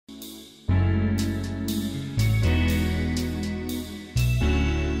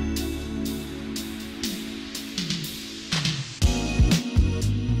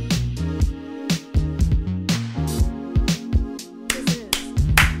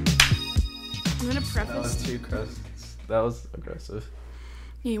Wasn't it That was prefaced? too gross. That was aggressive.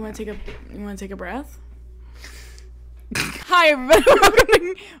 Yeah, you want to take a breath? Hi everybody. Welcome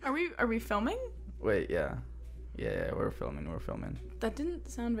to- Are we filming? Wait, yeah. Yeah, we're filming. That didn't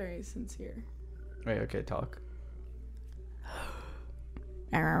sound very sincere. Wait, okay, talk.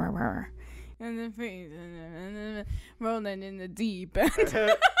 And the face rolling in the deep end.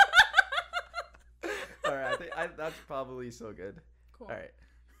 Alright, that's probably so good. Cool. Alright.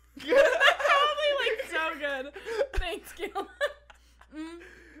 Probably like so good. Thanks, Gil.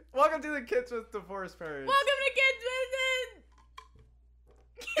 Welcome to the Kids with Divorced Parents. Welcome to Kids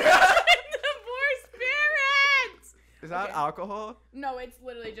with Divorced Parents. Is that Okay. alcohol? No, it's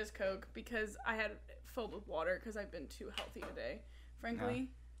literally just Coke because I had it filled with water because I've been too healthy today, frankly.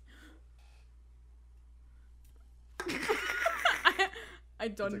 I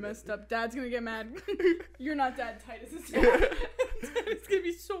done messed up. Dad's gonna get mad. You're not Dad. Titus is dad. Titus gonna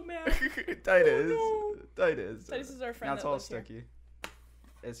be so mad. Titus. Oh, Titus. Titus is our friend. That's that all lives here. sticky.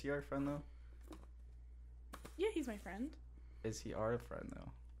 Is he our friend though? Yeah, he's my friend. Is he our friend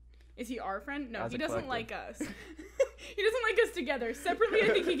though? Is he our friend? No, As he a doesn't collective. like us. He doesn't like us together. Separately, I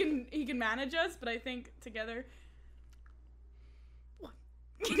think he can manage us, but I think together. What?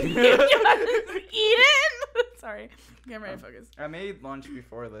 Eden. Sorry, I'm ready to focus. I made lunch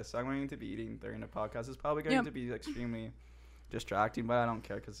before this, so I'm going to be eating during the podcast. It's probably going to be extremely distracting, but I don't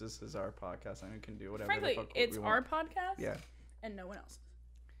care because this is our podcast and we can do whatever Frankly, the fuck it's we our want. podcast. Yeah, And no one else.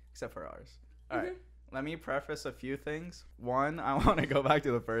 except for ours. All right. Let me preface a few things. One, I want to go back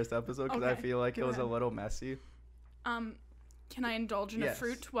to the first episode because I Okay, feel like it go was a ahead. little messy. Can I indulge in a Yes.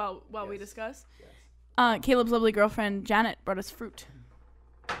 fruit while we Yes. discuss? Yes. Caleb's lovely girlfriend Janet brought us fruit.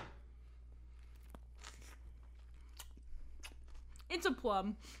 It's a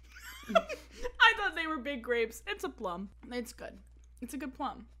plum. I thought they were big grapes. It's a plum. It's good. It's a good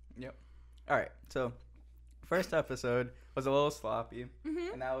plum. Yep. All right. So, first episode was a little sloppy,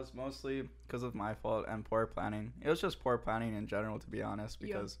 Mm-hmm. and that was mostly because of my fault and poor planning. It was just poor planning in general, to be honest, Yep.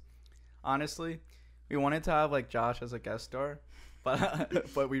 because honestly, we wanted to have like Josh as a guest star,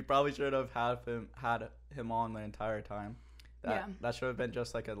 but but we probably should have had him on the entire time. That should have been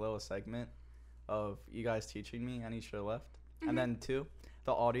just like a little segment of you guys teaching me, and he should have left. Mm-hmm. And then two,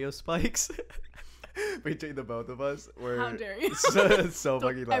 the audio spikes between the both of us were How dare you? so Don't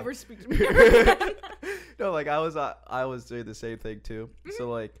fucking loud. ever speak to me again. No, like I was doing the same thing too. Mm-hmm. So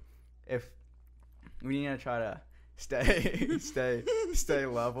like, if we need to try to stay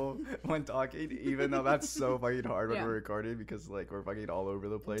level when talking, even though that's so fucking hard when Yeah. we're recording because like we're fucking all over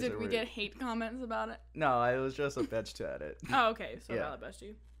the place. Did and we we're- get hate comments about it? No, it was just a bitch to edit. Oh, okay. So Yeah. valid best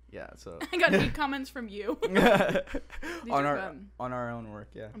you. Yeah, so I got hate comments from you. on are our good. on our own work.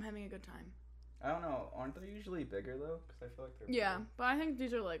 Yeah, I'm having a good time. I don't know. Aren't they usually bigger though? Because I feel like they're Yeah, bigger. but I think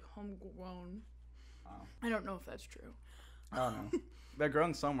these are like homegrown. Oh. I don't know if that's true. I don't know. They're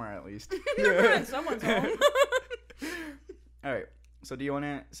grown somewhere at least. They're in someone's home. All right. So do you want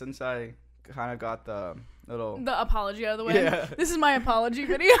to, since I kind of got the little The apology out of the way. Yeah. This is my apology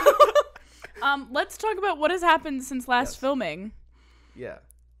video. Let's talk about what has happened since last Yes. filming. yeah.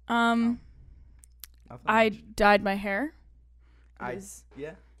 Um, Nothing I much. dyed my hair. I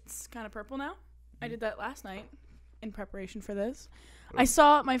yeah. It's kind of purple now. I did that last night in preparation for this. Cool. I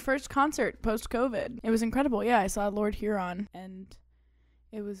saw my first concert post-COVID. It was incredible. Yeah, I saw Lord Huron, and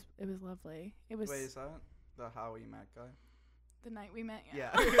it was lovely. It was Wait, is that the How We Met guy? the night we met. Yeah.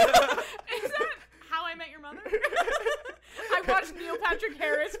 Is that How I Met Your Mother? I watched Neil Patrick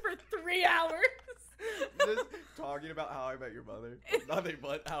Harris for 3 hours. Just talking about How I Met Your Mother. Nothing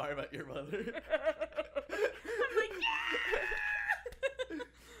but How I Met Your Mother. I'm like,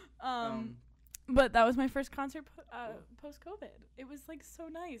 yeah! But that was my first concert post-COVID. It was like so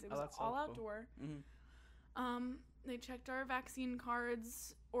nice. It was that's so all cool. outdoor. Mhm. They checked our vaccine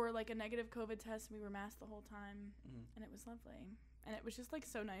cards or like a negative COVID test, and we were masked the whole time, Mhm. and it was lovely. And it was just like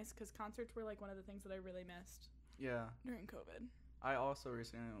so nice because concerts were like one of the things that I really missed Yeah. during COVID. I also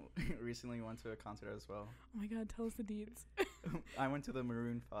recently went to a concert as well. Oh my God, tell us the deeds. I went to the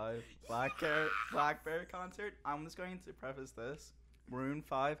Maroon 5 Black Bear concert. I'm just going to preface this. Maroon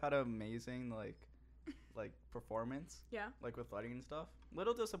 5 had an amazing like performance, Yeah. like with lighting and stuff.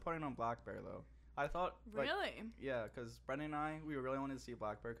 Little disappointing on Black Bear though. I thought like, Really? yeah, because Brendan and I, we really wanted to see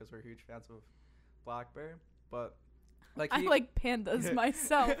Black Bear because we're huge fans of Black Bear, but like I like pandas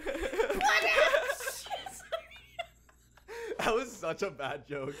myself. That was such a bad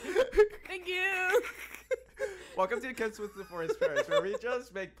joke. Thank you. Welcome to Kids with the Forest Parents, where we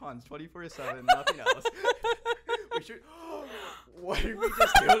just make puns 24/7, nothing else. We should. What if we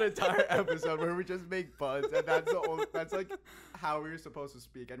just do an entire episode where we just make puns, and that's like how we're supposed to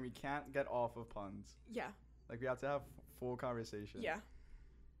speak, and we can't get off of puns. Yeah. Like we have to have full conversation. Yeah.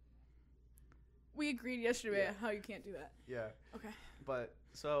 We agreed yesterday how you can't do that. Yeah. Okay. But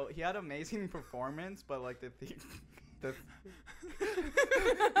so he had amazing performance, but like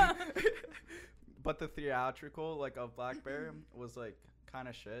but the theatrical like of Black Bear was like kind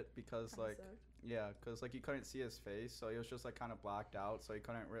of shit because Kinda like sucked. yeah, because like you couldn't see his face, so he was just like kind of blacked out, so you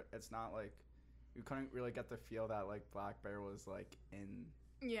couldn't it's not like you couldn't really get the feel that like Black Bear was like in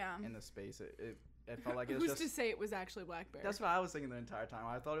the space. It felt like it was Who's just to say it was actually Black Bear? that's what I was thinking the entire time.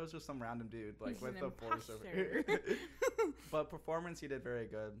 I thought it was just some random dude like He's with an the force imposter. But performance he did very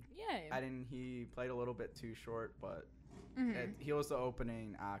good. Yeah. He played a little bit too short, but Mhm. he was the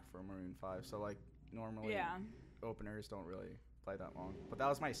opening act for Maroon 5, so like normally openers don't really play that long. But that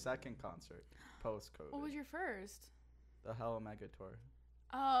was my second concert post-COVID. What was your first? The Hell Omega tour.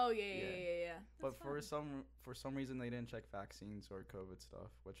 Oh yeah. But for some reason they didn't check vaccines or COVID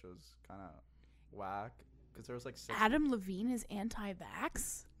stuff, which was kind of whack because there was like Adam Levine is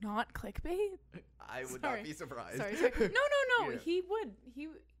anti-vax, not clickbait. I would not be surprised. Sorry. No. Yeah. He would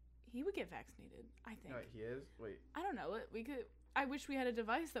get vaccinated, I think. No, he is. Wait. I don't know. We could. I wish we had a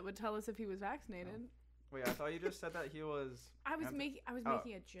device that would tell us if he was vaccinated. Wait, I thought you just said that he was. I was making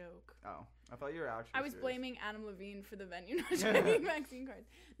a joke. Oh, I thought you were actually. I was serious. blaming Adam Levine for the venue not checking vaccine cards.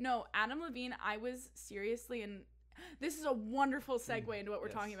 No, Adam Levine. I was seriously, and this is a wonderful segue into what we're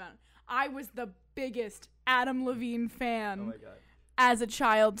talking about. I was the biggest Adam Levine fan. Oh my god. As a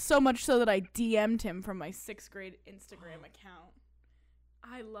child, so much so that I DM'd him from my 6th grade Instagram account.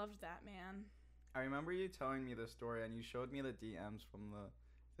 I loved that man. I remember you telling me this story, and you showed me the DMs from the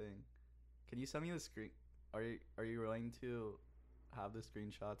thing. Can you send me the screen? Are you willing to have the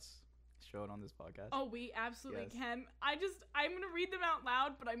screenshots shown on this podcast? Oh, we absolutely can. I'm gonna read them out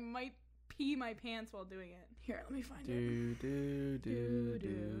loud, but I might pee my pants while doing it. Here, let me find it.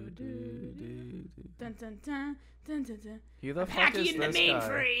 Dun dun dun dun dun dun. Who the fuck Hacking is in the this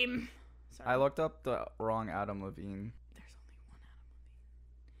mainframe. Sorry. I looked up the wrong Adam Levine. There's only one Adam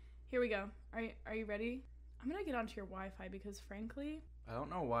Levine. Here we go. Are you ready? I'm gonna get onto your Wi-Fi because frankly, I don't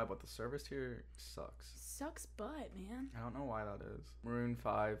know why, but the service here sucks. Sucks butt, man. I don't know why that is. Maroon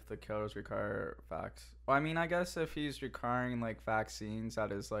 5, the Killers require vax. Well, I mean, I guess if he's requiring like vaccines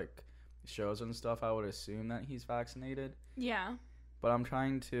at his like shows and stuff, I would assume that he's vaccinated. Yeah. But I'm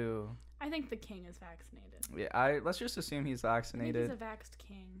trying to. I think the king is vaccinated. Yeah, let's just assume he's vaccinated. I think he's a vaxxed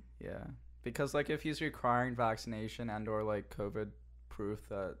king. Yeah, because like if he's requiring vaccination and or like COVID proof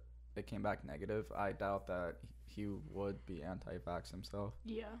that it came back negative, I doubt that he would be anti-vax himself.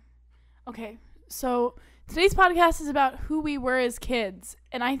 Yeah. Okay, so today's podcast is about who we were as kids,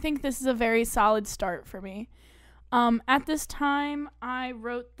 and I think this is a very solid start for me. At this time, I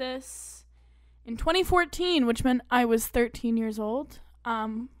wrote this in 2014, which meant I was 13 years old.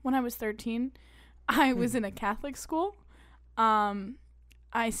 When I was 13, I was in a Catholic school.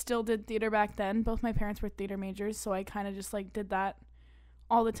 I still did theater back then. Both my parents were theater majors, so I kind of just like did that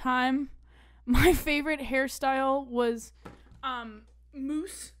all the time. My favorite hairstyle was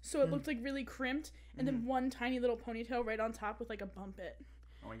mousse, so it looked like really crimped, and then one tiny little ponytail right on top with like a bump it.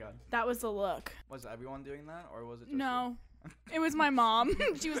 Oh my god. That was the look. Was everyone doing that, or was it just No. It was my mom.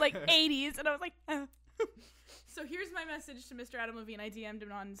 She was like 80s, and I was like, So here's my message to Mr. Adam Levine. I DM'd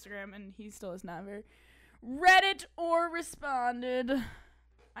him on Instagram, and he still has never read it or responded.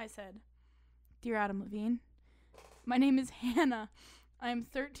 I said, Dear Adam Levine, my name is Hannah. I am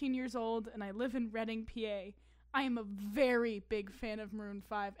 13 years old, and I live in Reading, PA. I am a very big fan of Maroon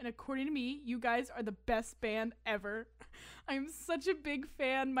 5, and according to me, you guys are the best band ever. I am such a big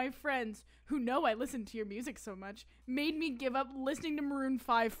fan. My friends, who know I listen to your music so much, made me give up listening to Maroon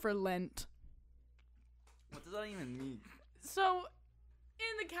 5 for Lent. What does that even mean? So,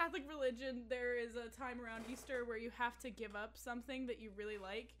 in the Catholic religion, there is a time around Easter where you have to give up something that you really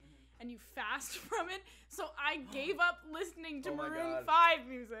like, and you fast from it. So I gave up listening to Maroon 5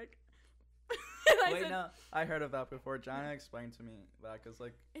 music. Wait, no, I heard of that before. Jana explained to me that because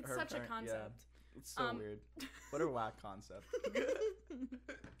like it's such a concept. Yeah, it's so weird. What a whack concept.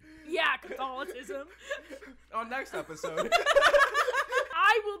 Yeah, Catholicism. On next episode.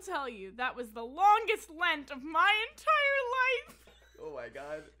 I will tell you, that was the longest Lent of my entire life. Oh my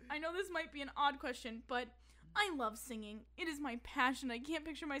god. I know this might be an odd question, but I love singing. It is my passion. I can't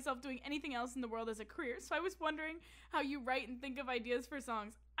picture myself doing anything else in the world as a career, so I was wondering how you write and think of ideas for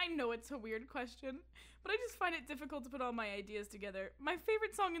songs. I know it's a weird question, but I just find it difficult to put all my ideas together. My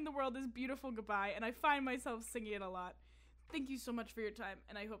favorite song in the world is Beautiful Goodbye, and I find myself singing it a lot. Thank you so much for your time,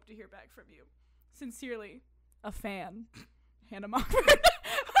 and I hope to hear back from you. Sincerely, a fan, Hannah Montford.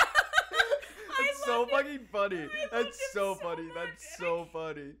 That's so fucking funny. That's so funny. That's so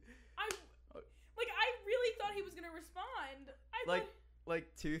funny. I really thought he was gonna respond.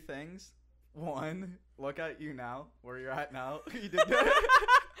 Like two things. One, look at you now, where you're at now. You did that.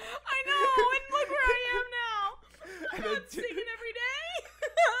 I know, and look where I am now. I'm not singing every day.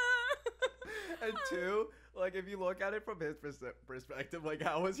 And two, like if you look at it from his perspective, like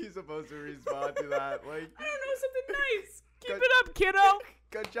how was he supposed to respond to that? Like I don't know, something nice. Keep it up, kiddo.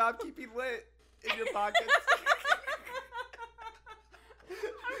 Good job keeping lit in your pockets.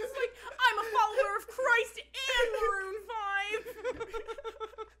 I was like, I'm a follower of Christ and Maroon 5.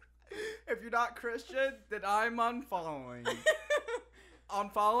 If you're not Christian, then I'm unfollowing.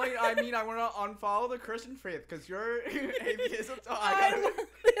 Unfollowing, I mean I want to unfollow the Christian faith because you're atheism. So I love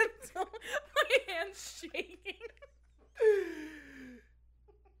it. My hand's shaking.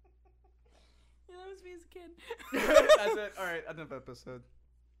 Yeah, that was me as a kid. That's it. All right, enough episode.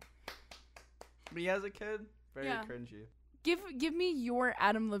 Me as a kid, very cringy. Give me your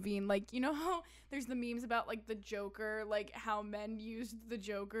Adam Levine. Like, you know how there's the memes about, like, the Joker, like, how men used the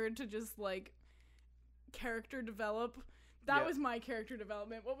Joker to just, like, character develop? That was my character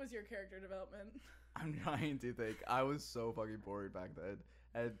development. What was your character development? I'm trying to think. I was so fucking bored back then.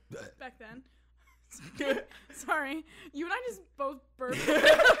 And back then? Sorry. You and I just both burped.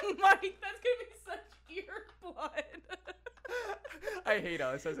 Like, that's gonna be such ear blood. I hate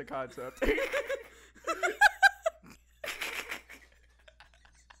us as a concept.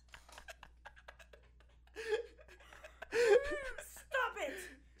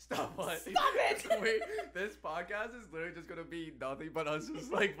 Stop what? Stop it! Wait, this podcast is literally just gonna be nothing but us just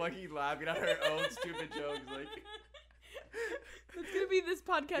like fucking laughing at our own stupid jokes. Like, that's gonna be this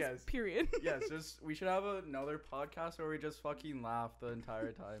podcast. Period. Yes, we should have another podcast where we just fucking laugh the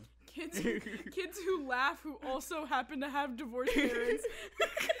entire time. Kids who laugh who also happen to have divorced parents.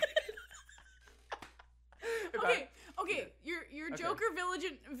 Okay. Your Joker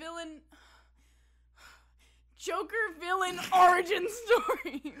villain. Joker villain origin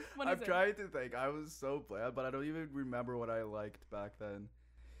story. I'm trying to think. I was so bland, but I don't even remember what I liked back then.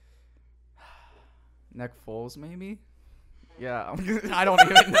 Nick Foles, maybe? Yeah, I don't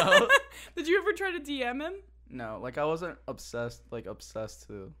even know. Did you ever try to DM him? No, like I wasn't obsessed. What do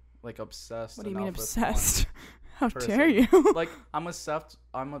you mean obsessed? How dare you? Like I'm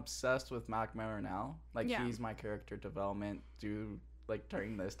obsessed with Mac Miller now. Like he's my character development during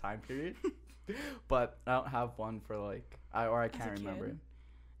this time period. But I don't have one for I can't remember.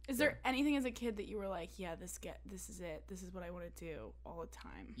 Is there anything as a kid that you were like, yeah, this is it. This is what I want to do all the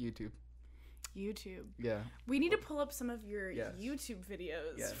time? YouTube. Yeah. We need to pull up some of your YouTube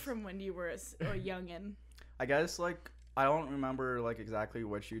videos from when you were a youngin'. I guess I don't remember exactly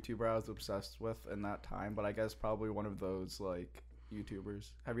which YouTuber I was obsessed with in that time, but I guess probably one of those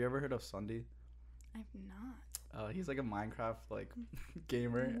YouTubers. Have you ever heard of Sunday? I've not. He's a Minecraft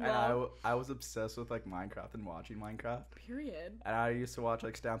gamer, and I was obsessed with Minecraft and watching Minecraft. Period. And I used to watch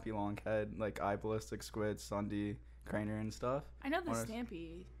Stampy Longhead, iBallistic Squid, Sunday, Craner, and stuff. I know the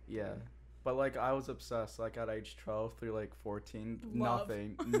Stampy. Yeah, but I was obsessed at age 12 through 14. Love.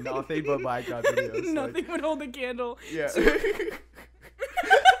 Nothing but Minecraft videos. Nothing would hold a candle. Yeah.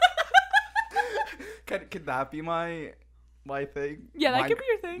 Could that be my thing? Yeah, that could be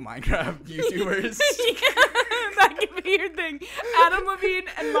your thing. Minecraft YouTubers. That could be your thing. Adam Levine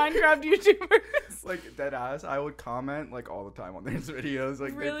and Minecraft YouTubers. Dead ass, I would comment all the time on these videos.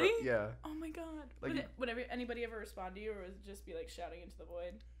 Really? Yeah. Oh my god. Would anybody ever respond to you, or would it just be shouting into the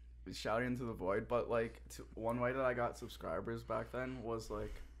void? Shouting into the void, but one way that I got subscribers back then was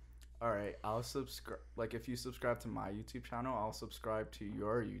all right, I'll subscribe. If you subscribe to my YouTube channel, I'll subscribe to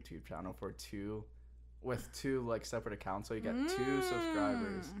your YouTube channel with two separate accounts, so you get 2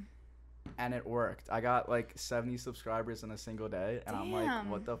 subscribers. And it worked. I got 70 subscribers in a single day, and Damn. I'm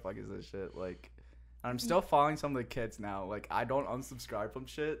what the fuck is this shit? I'm still following some of the kids now. I don't unsubscribe from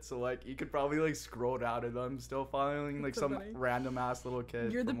shit, so you could probably scroll down, and I'm still following some random ass little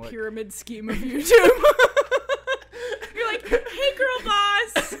kid. You're the pyramid scheme of YouTube. You're like, hey girl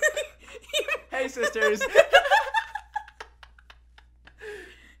boss. Hey sisters.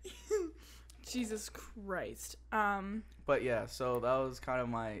 Jesus Christ. But yeah, so that was kind of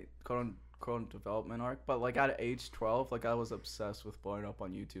my quote development arc. But at age 12, I was obsessed with blowing up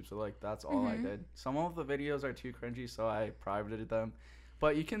on YouTube. So that's all I did. Some of the videos are too cringy, so I privated them.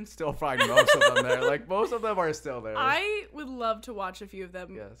 But you can still find most of them there. Most of them are still there. I would love to watch a few of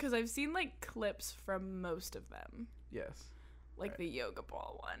them because I've seen clips from most of them. Yes. The yoga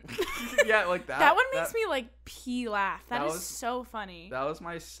ball one. Yeah, that. That one makes me pee laugh. That is so funny. That was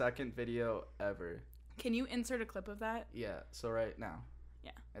my second video ever. Can you insert a clip of that? Yeah. So right now.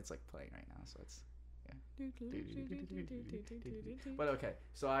 Yeah. It's like playing right now, so it's. But okay,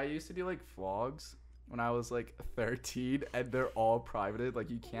 so I used to do like vlogs when I was like 13, and they're all privated. Like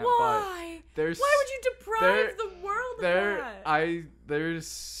you can't Why? Why would you deprive the world of that? They're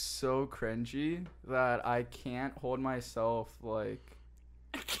so cringy that I can't hold myself like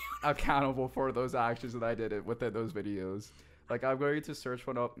accountable for those actions that I did within those videos. Like I'm going to search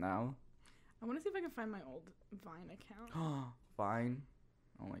one up now. I want to see if I can find my old Vine account. Vine.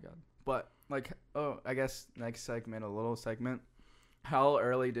 Oh my god. But like, I guess next segment, a little segment. How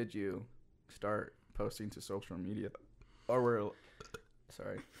early did you start posting to social media, or we're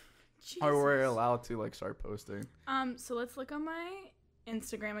allowed to like start posting? So let's look on my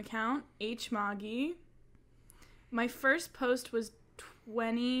Instagram account, hmoggy. My first post was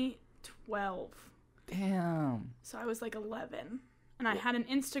 2012. Damn. So I was like 11, and I had an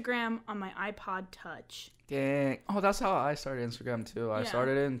Instagram on my iPod Touch. Dang. Oh, that's how I started Instagram too. I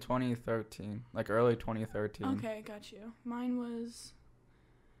started in 2013, like early 2013. Okay, got you. Mine was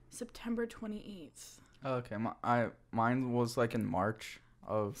September 28th. Okay, mine was like in March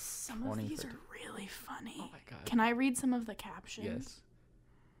of. Some of these are really funny. Oh my god. Can I read some of the captions? Yes.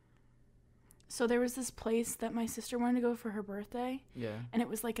 So there was this place that my sister wanted to go for her birthday. Yeah. And it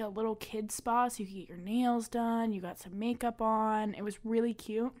was like a little kid spa, so you could get your nails done. You got some makeup on. It was really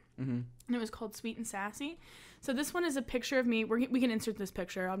cute. Mm-hmm. And it was called Sweet and Sassy. So this one is a picture of me. We can insert this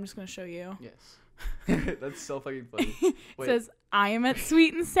picture. I'm just going to show you. Yes. That's so fucking funny. It says, I am at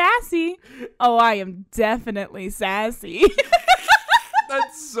Sweet and Sassy. Oh, I am definitely sassy.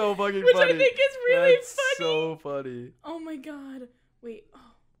 That's so fucking Which funny. I think is really funny. So funny. Oh my god. Wait. Oh,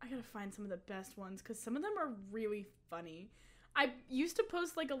 I gotta find some of the best ones because some of them are really funny. I used to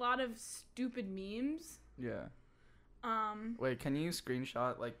post like a lot of stupid memes. Yeah. Wait, can you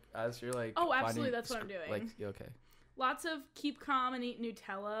screenshot like as you're like? Oh, absolutely. That's what I'm doing. Like, okay. Lots of keep calm and eat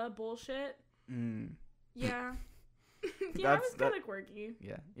Nutella bullshit. Yeah. Yeah, I was kind of quirky.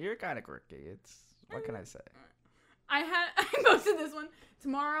 Yeah, you're kind of quirky. What can I say? I posted this one.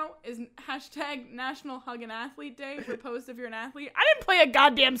 Tomorrow is hashtag National Hug an Athlete Day for post if you're an athlete. I didn't play a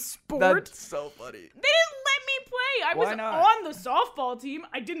goddamn sport. That's so funny. They didn't let me play. I was on the softball team.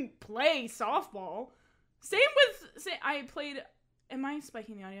 I didn't play softball. Same with, I played, am I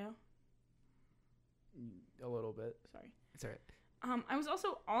spiking the audio? A little bit. Sorry. It's all right. I was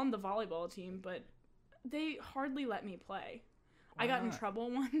also on the volleyball team, but they hardly let me play. Why I got not? in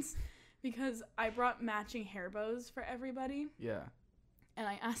trouble once because I brought matching hair bows for everybody. Yeah. And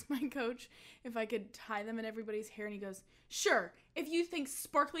I asked my coach if I could tie them in everybody's hair, and he goes, sure, if you think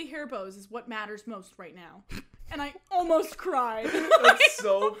sparkly hair bows is what matters most right now. And I almost cried. That's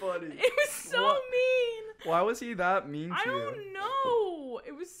so funny. It was so mean. Why was he that mean to you? I don't know.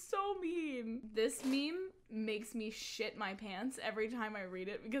 It was so mean. This meme makes me shit my pants every time I read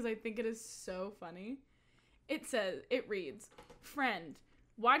it because I think it is so funny. It reads, friend,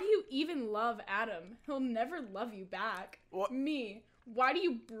 why do you even love Adam? He'll never love you back. What? Me, why do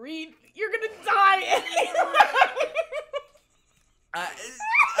you breathe? You're gonna die anyway. I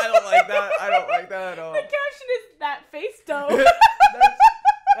don't like that. I don't like that at all. The caption is that face though.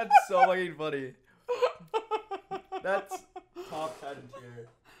 That's so fucking funny. That's top 10 tier.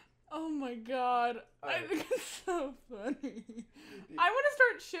 Oh my god. I think it's so funny. I want to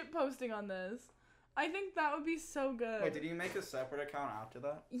start shit posting on this. I think that would be so good. Wait, did you make a separate account after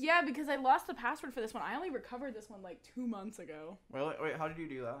that? Yeah, because I lost the password for this one. I only recovered this one like 2 months ago. Wait, how did you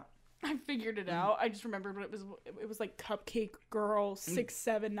do that? I figured it out. I just remembered what it was like Cupcake Girl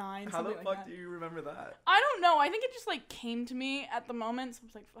 679. How the like fuck that. do you remember that? I don't know. I think it just like came to me at the moment. So I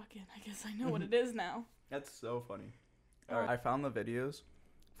was like, fuck it. I guess I know what it is now. That's so funny. Alright, I found the videos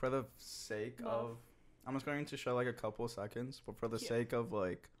for the sake of... I'm just going to show like a couple seconds, but for the sake of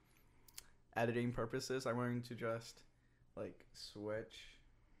like editing purposes, I'm going to just like switch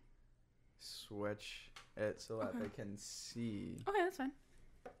it so that they can see. Okay, that's fine.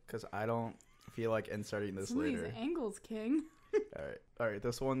 Because I don't feel like inserting this Some later. These angles, King. Alright,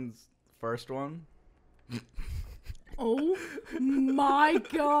 this one's first one. Oh my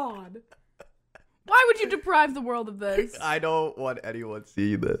god. Why would you deprive the world of this? I don't want anyone to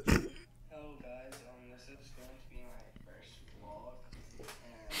see this. Hello guys, this is going to be my first vlog.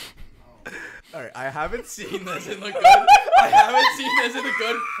 And, Alright, I haven't seen this in a good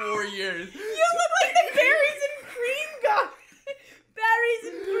 4 years. You look like the berries and cream guy.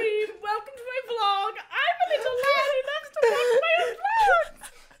 Berries and cream. Welcome to my vlog. I'm a little lad who loves to watch my own vlogs.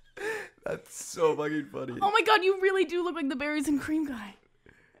 That's so fucking funny. Oh my god, you really do look like the berries and cream guy.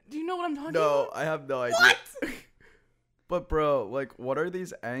 Do you know what I'm talking about? No, I have no idea. What? But bro, like, what are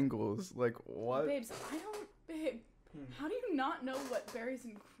these angles? Like, what? Babes, babe, how do you not know what berries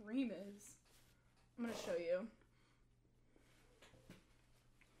and cream is? I'm gonna show you.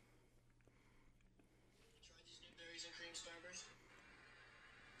 Try these new berries and cream Starburst.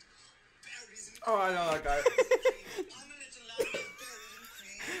 Berries and Oh, I know that guy. I'm a little loud with berries and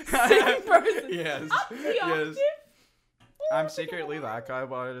cream. Same person. Yes. Up the Yes. octave. I'm secretly that guy,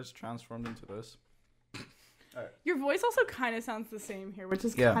 but I just transformed into this. Your voice also kind of sounds the same here, which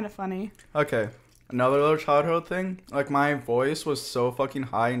is Yeah. kind of funny. Okay. Another little childhood thing. Like, my voice was so fucking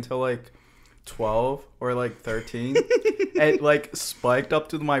high until, like, 12 or, like, 13. It, like, spiked up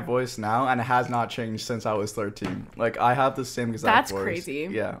to my voice now, and it has not changed since I was 13. Like, I have the same exact That's voice. crazy.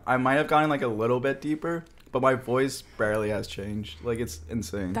 Yeah. I might have gotten, like, a little bit deeper, but my voice barely has changed. Like, it's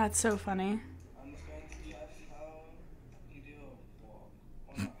insane. That's so funny. I'm just going to test how you do a vlog.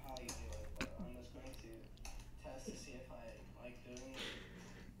 Well, not how you do it, but I'm just going to test to see if I like doing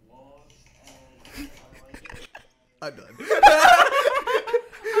vlogs and if I like it. I'm done.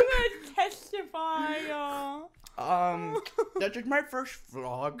 I'm gonna testify, y'all. This is my first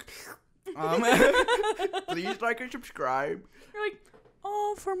vlog. Please like and subscribe. You're like,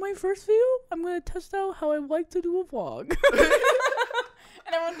 oh, for my first video, I'm gonna test out how I like to do a vlog.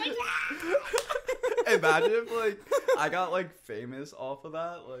 And everyone's like, yeah. Imagine if, like, I got, like, famous off of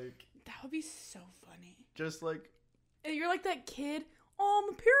that. Like, That would be so funny. just, like, And you're like that kid.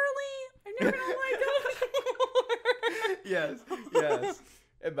 Apparently, I'm never gonna like yes, yes.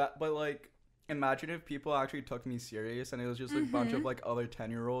 But, like, imagine if people actually took me serious and it was just like, a bunch of, like, other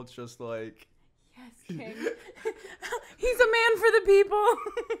 10-year-olds just, like... Yes, King. He's a man for the people.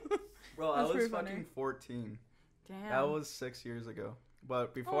 Bro, I That's was pretty fucking funny. 14. Damn. That was 6 years ago.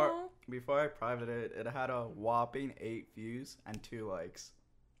 But before Aw. I privated it, it had a whopping 8 views and 2 likes.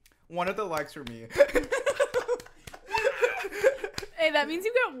 One of the likes were me. Hey, that means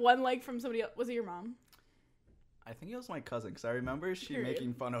you got 1 like from somebody else. Was it your mom? I think it was my cousin, because I remember she Period.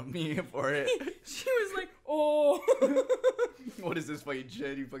 making fun of me for it. She was like, oh. What is this fucking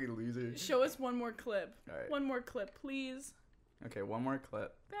shit, you fucking loser? Show us one more clip. Alright. One more clip, please. Okay, one more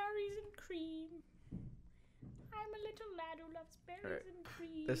clip. Berries and cream. I'm a little lad who loves berries Alright. and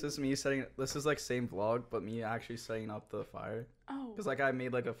cream. This is me this is like same vlog, but me actually setting up the fire. Oh. Because, like, I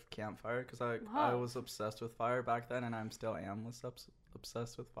made, like, a campfire, because I Wow. was obsessed with fire back then, and I'm still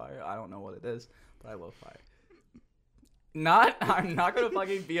obsessed with fire. I don't know what it is, but I love fire. I'm not gonna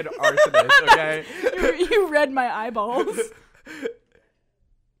fucking be an arsonist, okay? You read my eyeballs. This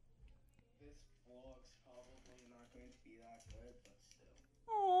vlog's probably not going to be that good, but still.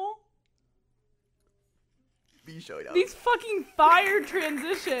 Aw. Be showing up. These fucking fire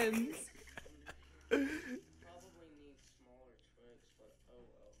transitions. Probably need smaller twigs, but oh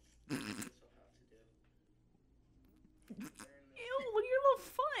well. This will have to do. Ew, look at your little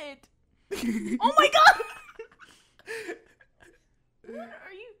foot. Oh my god! What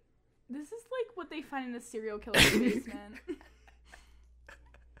are you? This is like what they find in the serial killer's basement.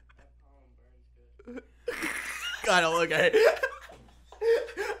 That pollen burns good. God, okay.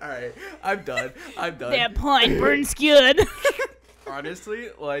 Alright, I'm done. pine burns good. Honestly,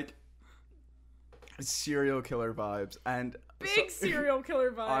 like, serial killer vibes. And Big serial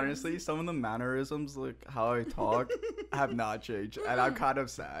killer vibes. honestly, some of the mannerisms, like how I talk, have not changed. And I'm kind of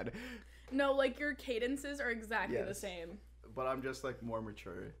sad. No, like your cadences are exactly the Yes. same. But I'm just, like, more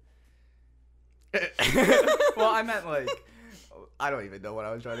mature. Well, I meant, like, I don't even know what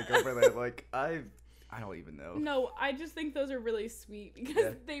I was trying to go for there. Like, I don't even know. No, I just think those are really sweet because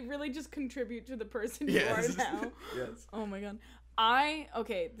Yeah. they really just contribute to the person Yes. you are now. Yes. Oh my god.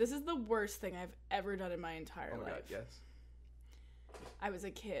 Okay, this is the worst thing I've ever done in my entire Oh my life. god, yes. I was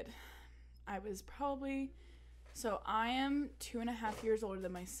a kid. I was probably, so I am 2.5 years older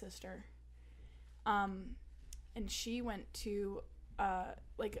than my sister. And she went to,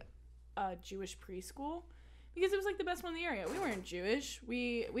 like a Jewish preschool because it was like the best one in the area. We weren't Jewish.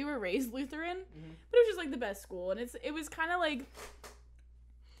 We were raised Lutheran, but it was just like the best school. And it was kind of like,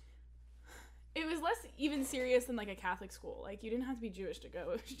 it was less even serious than like a Catholic school. Like you didn't have to be Jewish to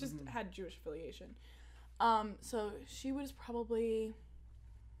go. It just had Jewish affiliation. So she was probably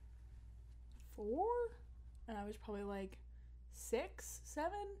 4 and I was probably like 6,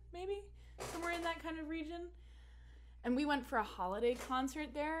 7, maybe somewhere in that kind of region. And we went for a holiday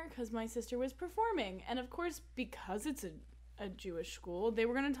concert there because my sister was performing. And of course, because it's a Jewish school, they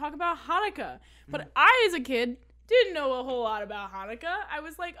were going to talk about Hanukkah. But I, as a kid, didn't know a whole lot about Hanukkah. I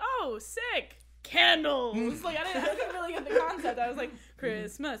was like, oh, sick. Candles. Like, I didn't really get the concept. I was like,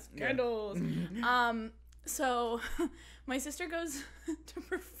 Christmas, candles. So my sister goes to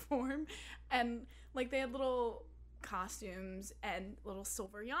perform and like they had little costumes and little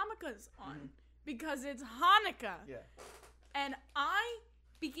silver yarmulkes on because it's Hanukkah. Yeah. And I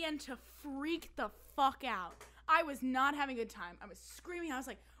began to freak the fuck out. I was not having a good time. I was screaming. I was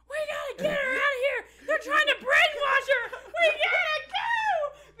like, we gotta get her out of here. They're trying to brainwash her. We gotta go.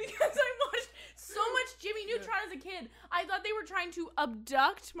 Because I watched so much Jimmy Neutron as a kid. I thought they were trying to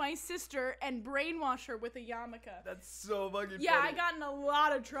abduct my sister and brainwash her with a yarmulke. That's so fucking Yeah, funny. I got in a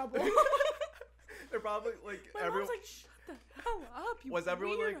lot of trouble. They're probably like My mom's like, shut the hell up, you was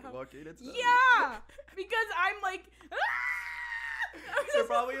everyone weirdo. like looking and stuff? Yeah, because I'm like, They're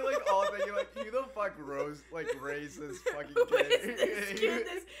probably like all thinking like, who the fuck raised this fucking who kid? is this kid,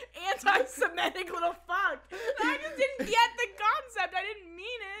 this anti-Semitic little fuck? I just didn't get the concept. I didn't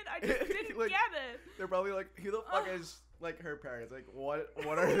mean it. I just didn't Like, get it. They're probably like, who the fuck is like her parents? Like, what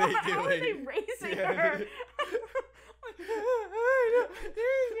are they doing? How are they raising Yeah. her?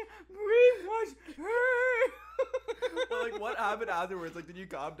 Brainwash her. But like, what happened afterwards? Like, did you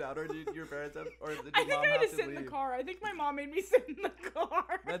calm down, or did your parents have, or did your I think mom I had have to sit in leave? the car. I think my mom made me sit in the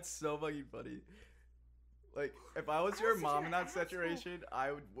car. That's so fucking funny. Like, if I was I your was such mom an in that asshole. situation,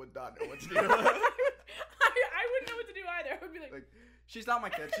 I would not know what to do. I wouldn't know what to do either. I would be like she's not my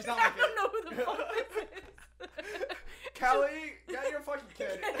kid. She's not my I kid. don't know who the fuck this is. Kelly, get your fucking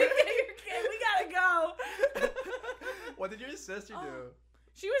kid. Get your kid. We gotta go. What did your sister do?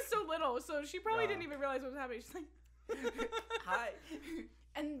 She was so little, so she probably Yeah. didn't even realize what was happening. She's like, Hi.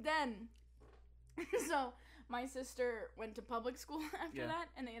 And then, so my sister went to public school after Yeah. that,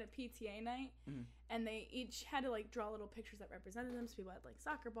 and they had a PTA night, and they each had to like draw little pictures that represented them. So people had like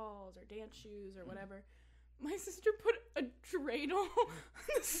soccer balls or dance shoes or whatever. My sister put a dreidel on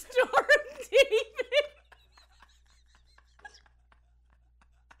the Star of David.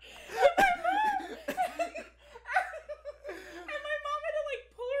 And my mom had to like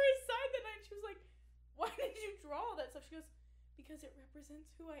pull her aside that night. She was like, "Why did you draw all that stuff?" She goes, "Because it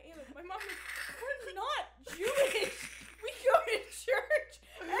represents who I am." And my mom was like, "We're not Jewish. We go to church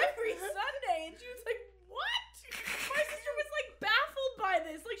every Sunday." And she was like, "What?" My sister was like baffled by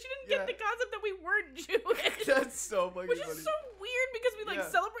this. Like she didn't get the concept that we weren't Jewish. That's so fucking Which funny. is so weird because we like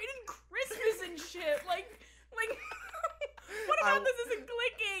Yeah. celebrated Christmas and shit. Like what about this isn't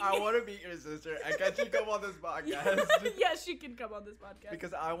clicking? I want to meet your sister. And can she come on this podcast? Yes, she can come on this podcast.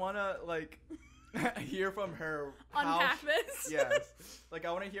 Because I want to like hear from her. Unpack this. Yes. Like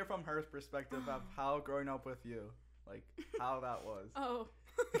I want to hear from her perspective of how growing up with you, like how that was. Oh,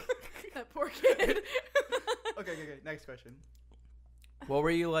 that poor kid. Okay. Next question. What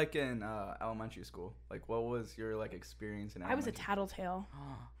were you like in elementary school? Like, what was your like experience in I was a elementary? tattletale.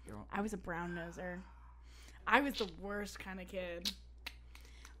 I was a brown noser. I was the worst kind of kid.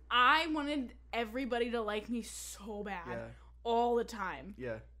 I wanted everybody to like me so bad, all the time.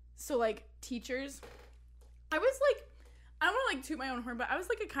 Yeah. So like teachers, I was like, I don't want to like toot my own horn, but I was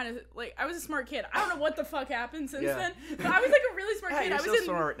like a kind of like I was a smart kid. I don't know what the fuck happened since then, but I was like a really smart Yeah, kid. you're I was so in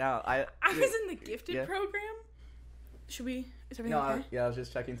smart now. I was in the gifted program. Should we? Is everything okay? I was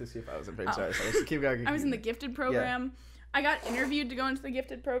just checking to see if I was in pink. Sorry. So keep going. I was in the gifted program. I got interviewed to go into the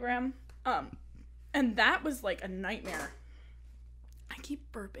gifted program. And that was like a nightmare. I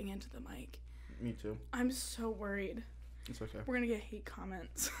keep burping into the mic. Me too. I'm so worried. It's okay. We're gonna get hate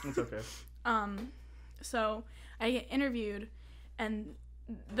comments. It's okay. So I get interviewed, and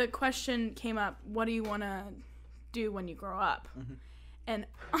the question came up, what do you want to do when you grow up? And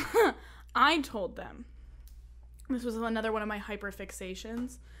I told them, this was another one of my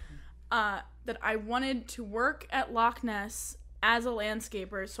hyperfixations, that I wanted to work at Loch Ness as a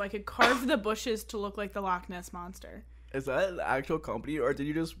landscaper so I could carve the bushes to look like the Loch Ness Monster. Is that an actual company, or did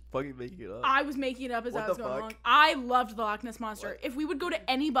you just fucking make it up? I was making it up as What I was the going fuck? along. I loved the Loch Ness Monster. What? If we would go to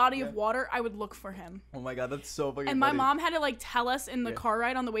any body of water, I would look for him. Oh my god, that's so fucking And my funny. mom had to like tell us in the car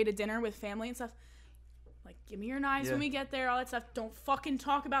ride on the way to dinner with family and stuff, like, give me your knives when we get there, all that stuff. Don't fucking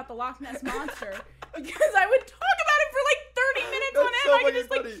talk about the Loch Ness Monster. Because I would talk about it for like 30 minutes on end. so I could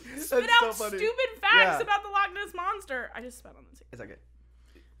just like fucking funny. spit That's out so funny. stupid facts Yeah. about the Loch Ness Monster. I just spat on the table. It's okay.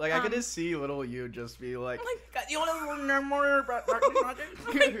 Like, I could just see little you just be like, I'm like, "God, you want to learn more about Loch Ness Monster?"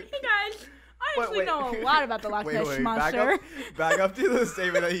 I'm like, hey guys, I actually know a lot about the Loch Ness Monster. Back up to the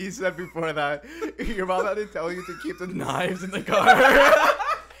statement that you said before that. Your mom had to tell you to keep the knives in the car. No,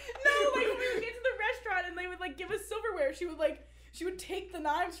 like when we would get to the restaurant and they would like give us silverware, she would take the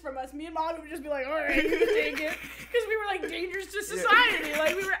knives from us. Me and Mom would just be like, all right, you take it. Because we were like dangerous to society.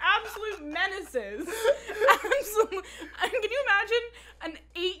 Like we were absolute menaces. Absolute. Can you imagine an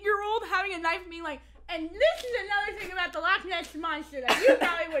 8-year-old having a knife and being like, and this is another thing about the Loch Ness Monster that you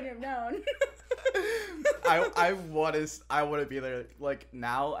probably wouldn't have known. I want to be there like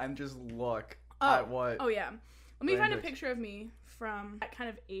now and just look at what. Oh yeah. Let me find a Randers. picture of me from that kind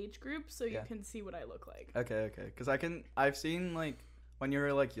of age group so you Yeah. can see what I look like. Okay. Because I've seen like when you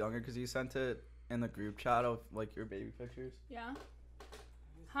were like younger, because you sent it in the group chat of like your baby pictures. Yeah.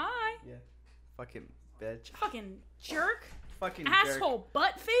 Hi. Yeah. Fucking bitch. Fucking jerk. Fucking jerk. Asshole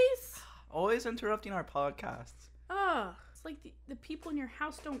butt face. Always interrupting our podcasts. Ugh. It's like the people in your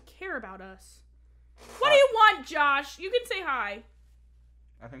house don't care about us. What do you want, Josh? You can say hi.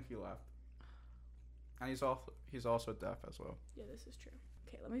 I think he left. And he's also deaf as well. Yeah, this is true.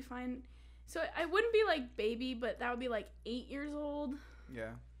 Okay, let me find. So I wouldn't be like baby, but that would be like 8 years old.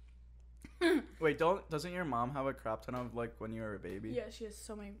 Yeah. Wait, doesn't your mom have a crap ton of like when you were a baby? Yeah, she has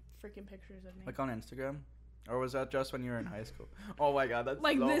so many freaking pictures of me. Like on Instagram? Or was that just when you were in high school? Oh my god, that's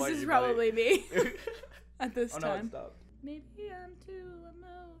Like so this funny, is buddy. probably me at this Oh no, it time. stopped. Maybe I'm too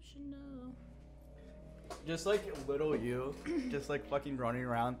emotional. Just like little you, just like fucking running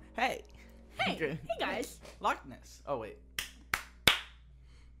around. Hey! Hey guys. Loch Ness. Oh wait.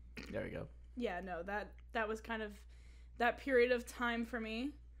 There we go. Yeah, no, that was kind of that period of time for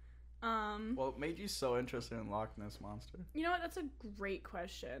me. What made you so interested in Loch Ness Monster? You know what? That's a great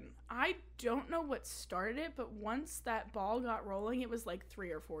question. I don't know what started it, but once that ball got rolling, it was like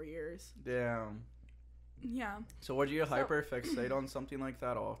 3 or 4 years. Damn. Yeah. So would you hyperfixate on something like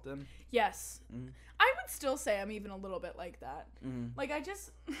that often? Yes. Mm. I would still say I'm even a little bit like that. Mm. Like, I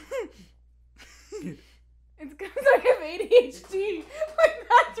just... It's because I have ADHD. Like,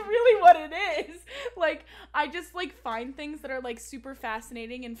 that's really what it is. Like, I just, like, find things that are, like, super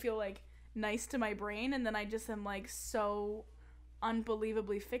fascinating and feel, like, nice to my brain, and then I just am, like, so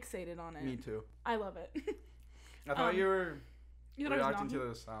unbelievably fixated on it. Me too. I love it. I thought you were You thought I was reacting to naughty?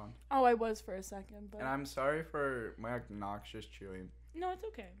 the sound. Oh, I was for a second, but... And I'm sorry for my obnoxious chewing. No, it's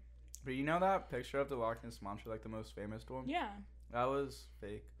okay. But you know that picture of the Loch Ness Monster, like the most famous one? Yeah. That was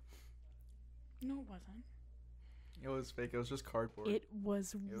fake. No, it wasn't. It was fake. It was just cardboard. It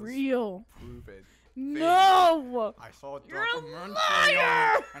was was- real. Prove it. No! I saw a You're a documentary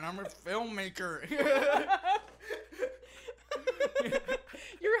liar! on it, and I'm a filmmaker.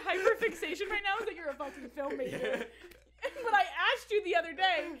 Your hyperfixation right now is that you're a fucking filmmaker. Yeah. But I asked you the other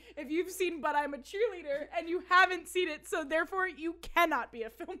day if you've seen But I'm a Cheerleader, and you haven't seen it, so therefore you cannot be a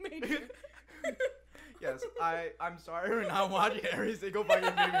filmmaker. Yes, I'm sorry for not watching every single fucking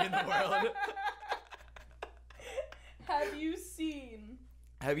movie in the world. Have you seen?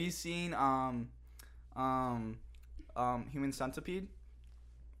 Have you seen Human Centipede?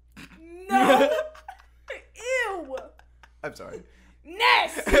 No! Ew! I'm sorry.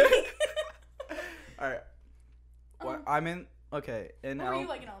 Nasty! Alright. What I'm in in What were you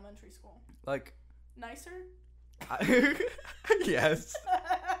like in elementary school? like Nicer? yes.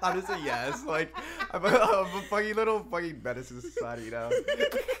 I'm just a yes. Like I'm a fucking little fucking menace to society, you know.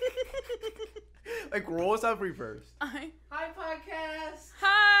 Like roles have reversed. Hi, podcast.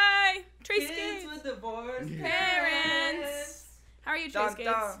 Trace Kids Gates. with divorced Parents. How are you, Trace Dun, Gates?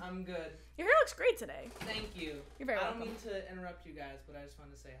 dun. I'm good. Your hair looks great today. Thank you. You're very I welcome. don't mean to interrupt you guys, but I just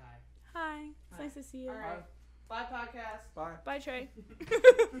wanted to say hi. Hi. It's Hi. nice to see you. All right. Bye, podcast. Bye. Bye, Trey.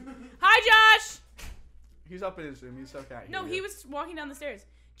 Hi, Josh. He's up in his room. He still can't hear No, you. he was walking down the stairs.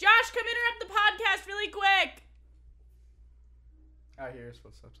 Josh, come interrupt the podcast really quick. I hear his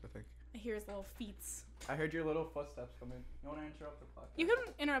footsteps, I think. I hear his little feets. I heard your little footsteps come in. You want to interrupt the podcast? You can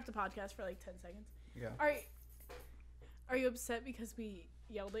interrupt the podcast for like 10 seconds. Yeah. Are you upset because we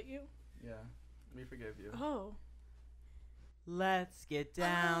yelled at you? Yeah. We forgive you. Oh. Let's get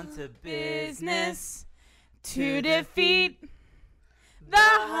down to Business business to defeat the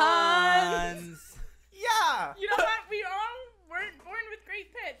Huns. Yeah. You know what? We all weren't born with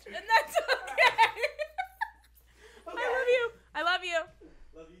great pitch, and that's okay. I love you. I love you.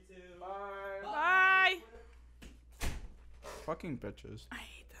 Love you too. Bye. Bye. Fucking bitches. I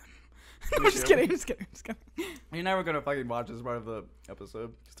hate them. Me I'm just too. kidding. I'm just kidding. I'm just kidding. You're never gonna fucking watch this part of the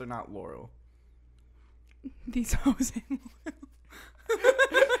episode because they're not loyal. These hoes ain't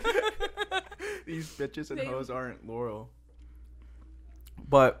These bitches and They- hoes aren't loyal.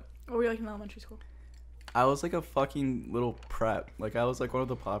 But What were you like in elementary school? I was like a fucking little prep. Like I was like one of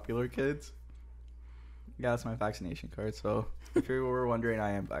the popular kids. Yeah, that's my vaccination card. So if you were wondering,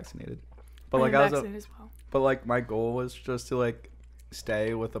 I am vaccinated. But like I was vaccinated as well. but like my goal was just to like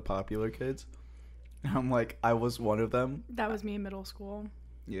stay with the popular kids. And I'm like I was one of them. That was me in middle school.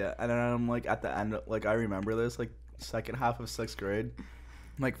 Yeah, and then I'm like at the end, like I remember this, like second half of 6th grade.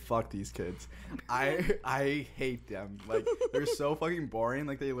 I'm like, fuck these kids. I hate them. Like they're so fucking boring.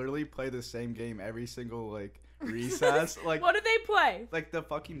 Like they literally play the same game every single like recess. Like What did they play? like the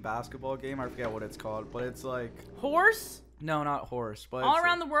fucking basketball game. I forget what it's called, but it's like Horse? no, not horse, but All it's,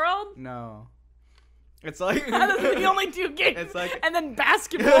 around the world? no. It's like Those are the only 2 games. It's like and then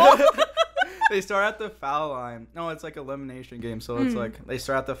basketball. they start at the foul line. No, it's like elimination game. So it's like they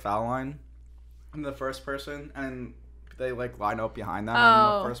start at the foul line, and the first person, and they like line up behind them.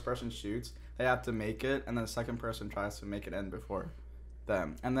 And the first person shoots. They have to make it, and then the second person tries to make it in before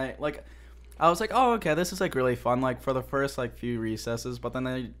them. And they like, I was like, oh, okay, this is like really fun. Like for the first like few recesses, but then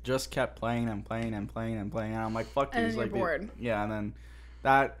they just kept playing and playing and playing and playing. And I'm like, fuck And these. then Like, you're bored. yeah, and then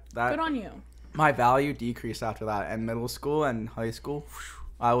that Good on you. my value decreased after that. In middle school and high school,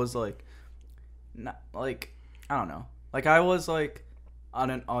 I was like, not, like, I don't know. Like I was like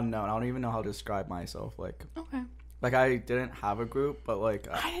unknown. I don't even know how to describe myself. Like, Okay. like I didn't have a group, but like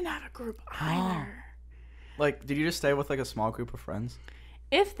I didn't have a group either. like, did you just stay with like a small group of friends?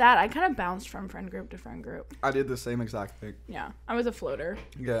 If that, I kind of bounced from friend group to friend group. I did the same exact thing. Yeah, I was a floater.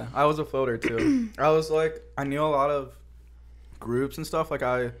 Yeah, I was a floater too. I was like, I knew a lot of groups and stuff. Like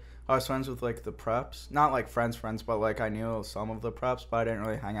I was friends with like the preps, not like friends, but like I knew some of the preps, but I didn't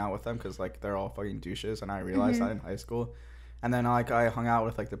really hang out with them because like they're all fucking douches, and I realized that in high school. And then like I hung out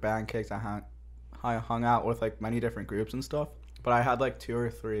with like the band kicks. I hung out with like many different groups and stuff, but I had like 2 or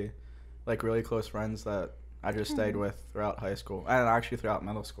 3 like really close friends that I just stayed with throughout high school and actually throughout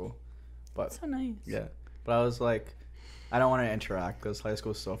middle school. But So nice. yeah, but I was like, I don't want to interact because high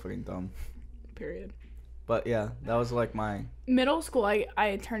school is so fucking dumb. Period. But yeah, that was like my Middle school,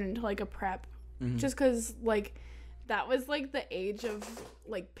 I turned into like a prep, Mhm. just because like that was like the age of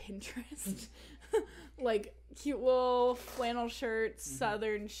like Pinterest, like cute little flannel shirts,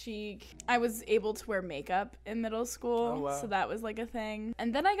 Southern chic. I was able to wear makeup in middle school, Oh, wow. so that was like a thing.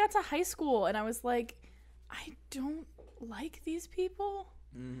 And then I got to high school, and I was like, I don't like these people,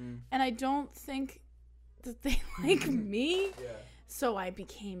 and I don't think that they like me. yeah. So I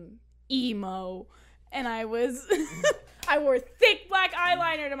became emo, and I was I wore thick black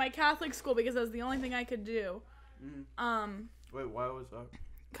eyeliner to my Catholic school because that was the only thing I could do. Wait, why was that?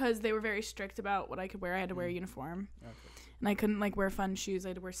 Because they were very strict about what I could wear. I had to wear a uniform, Okay. and I couldn't like wear fun shoes. I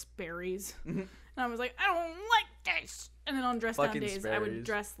had to wear Sperry's, Mhm. and I was like, I don't like this. And then on dress down Fucking days, I would Sperry's.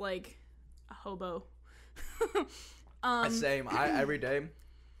 dress like a hobo. Same. I every day,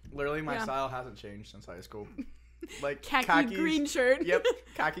 literally my Yeah. style hasn't changed since high school. Like khaki khakis- green shirt. Yep,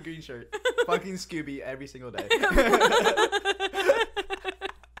 khaki green shirt. Fucking Scooby every single day.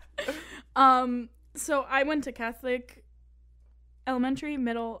 So I went to Catholic elementary,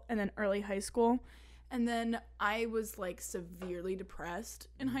 middle, and then early high school. And then I was like severely depressed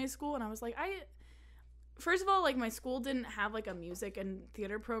in high school, and I was like, first of all, like my school didn't have like a music and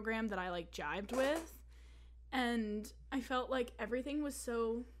theater program that I like jived with. And I felt like everything was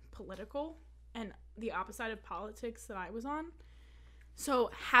so political and the opposite of politics that I was on.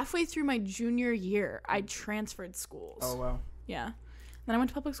 So halfway through my junior year, I transferred schools. Oh wow. Yeah. Then I went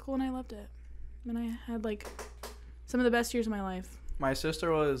to public school and I loved it. And I had like some of the best years of my life. My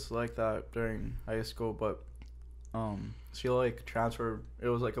sister was like that during high school, but she like transferred. It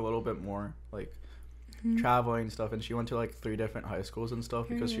was like a little bit more like traveling and stuff, and she went to like 3 different high schools and stuff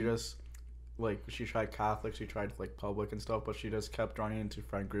because she just like she tried Catholic, she tried like public and stuff, but she just kept running into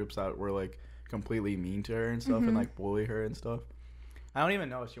friend groups that were like completely mean to her and stuff and like bully her and stuff. I don't even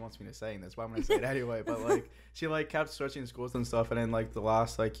know if she wants me to say this, but I'm gonna say it anyway. But like she like kept switching schools and stuff, and in like the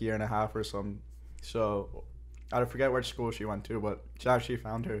last like year and a half or so I forget which school she went to, but she actually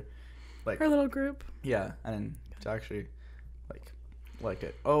found her like Her little group. yeah, and it's actually like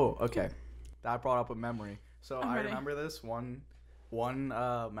it. Oh, okay. That brought up a memory. So I'm I ready. remember this one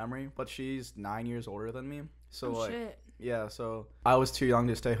memory, but she's 9 years older than me. So Oh, like shit. yeah, so I was too young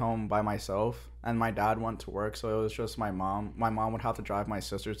to stay home by myself, and my dad went to work, so it was just my mom. My mom would have to drive my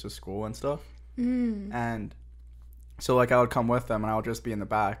sisters to school and stuff. And so like I would come with them and I would just be in the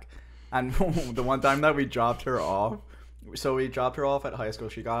back. And the one time that we dropped her off, so we dropped her off at high school,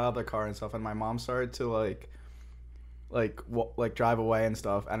 she got out of the car and stuff, and my mom started to like drive away and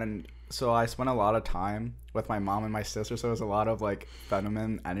stuff. And then so I spent a lot of time with my mom and my sister, so it was a lot of like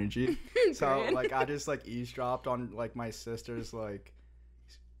feminine energy. So Great. like I just like eavesdropped on like my sister's like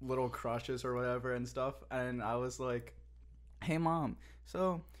little crushes or whatever and stuff, and I was like, hey mom,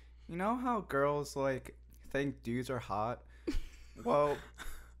 so you know how girls like think dudes are hot? Well,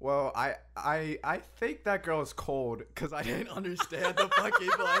 I think that girl's cold because I didn't understand the fucking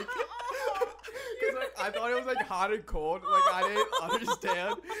like. Because like, I thought it was like hot and cold. Like I didn't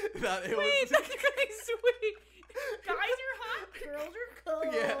understand that it Wait, was. that's really sweet. Guys are hot, girls are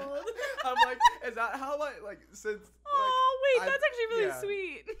cold. Yeah. I'm like, is that how like since? Oh, wait, I- that's actually really yeah.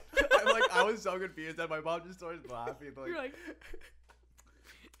 sweet. I'm like, I was so confused, and my mom just started laughing. Like, You're like,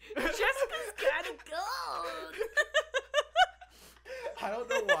 Jessica's kind of cold. I don't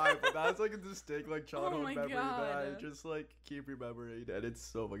know why, but that's like a distinct like childhood my memory that I God. just like keep remembering, and it's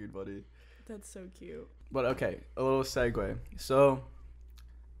so fucking funny. That's so cute. But okay, a little segue. So,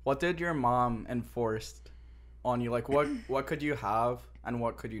 what did your mom enforce on you? Like, what could you have and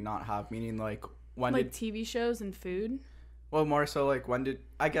what could you not have? Meaning, like, when Like did TV shows and food. well, more so like when did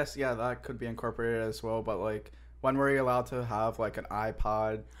I guess yeah that could be incorporated as well. But like, when were you allowed to have like an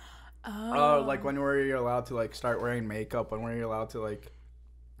iPod? Oh. Like when were you allowed to like start wearing makeup? When were you allowed to like,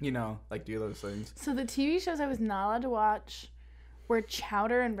 you know, like do those things? So the TV shows I was not allowed to watch were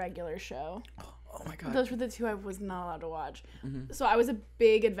Chowder and Regular Show. Oh my god. Those were the two I was not allowed to watch. Mhm. So I was a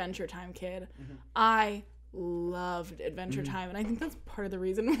big Adventure Time kid. Mhm. I loved Adventure Mm-hmm. Time, and I think that's part of the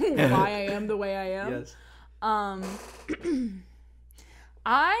reason why I am the way I am. Yes.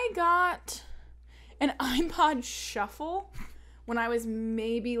 I got an iPod Shuffle when I was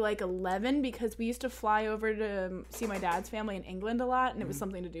maybe like 11 because we used to fly over to see my dad's family in England a lot, and it was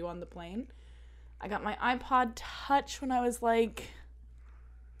something to do on the plane. I got my iPod Touch when I was like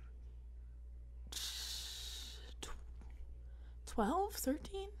 12,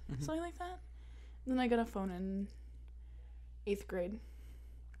 13, something like that. And then I got a phone in 8th grade.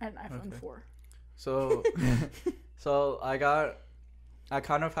 I had an iPhone Okay. 4. So, so I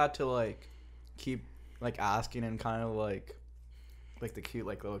kind of had to like keep like asking and kind of like the cute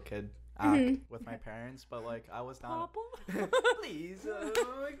like little kid act with my parents, but like I was not. Papa? Please,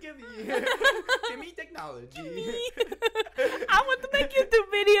 give me technology. I want to make YouTube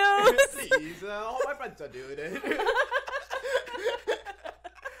videos. Please, all my friends are doing it.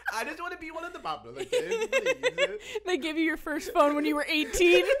 I just want to be one of the popular kids, please. They gave you your first phone when you were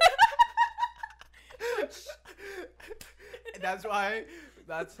 18. That's why.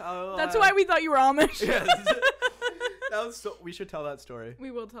 That's how. That's why we thought you were Amish. Yes. That was so. We should tell that story.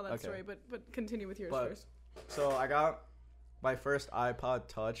 We will tell that Okay. story, but continue with yours But- first. So I got my first iPod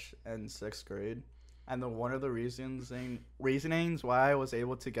Touch in 6th grade, and one of the reasonings why I was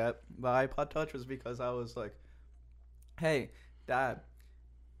able to get the iPod Touch was because I was like, "Hey, Dad,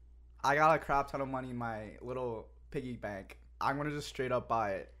 I got a crap ton of money in my little piggy bank. I'm gonna just straight up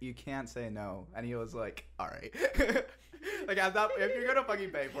buy it. You can't say no." And he was like, "All right." Like I'm not, if you're gonna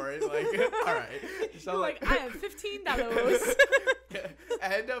fucking pay for it, like all right. So You're like, I have $15.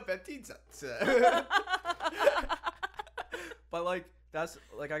 and 15 cents. But like that's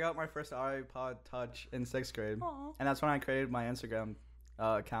like I got my first iPod Touch in 6th grade, Aw. and that's when I created my Instagram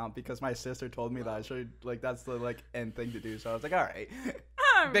account because my sister told me that I should like that's the like end thing to do. So I was like, all right,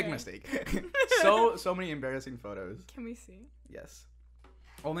 big Alright. mistake. so many embarrassing photos. Can we see? Yes,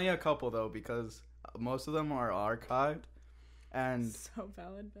 only a couple though because most of them are archived, and So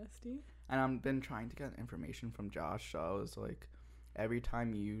valid, bestie. I've been trying to get information from Josh. So I was like, every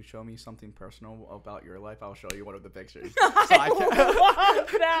time you show me something personal about your life, I'll show you one of the pictures. So I love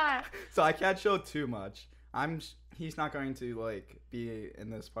that. So I can't show too much. He's not going to like be in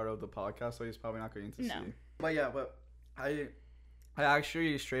this part of the podcast, so he's probably not going to No. see. But yeah, but I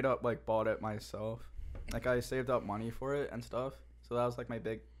actually straight up like bought it myself. Like I saved up money for it and stuff. So that was like my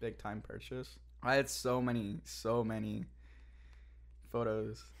big time purchase. I had so many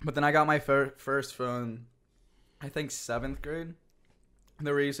photos. But then I got my first phone, I think 7th grade.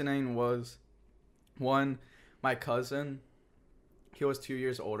 The reasoning was, one, my cousin, he was 2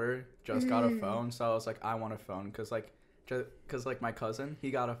 years older, just got a phone. So I was like, I want a phone. Because my cousin, he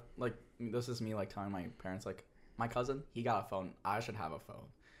got this is me like telling my parents, like, my cousin, he got a phone. I should have a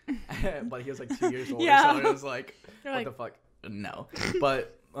phone. But he was like 2 years older. Yeah. So it was like, You're what like- the fuck? No.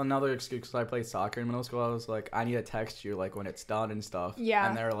 But another excuse, because I played soccer in middle school, I was like, I need to text you like when it's done and stuff. Yeah.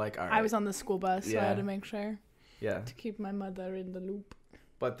 And they were like, all right. I was on the school bus, so I Yeah. had to make sure Yeah. to keep my mother in the loop.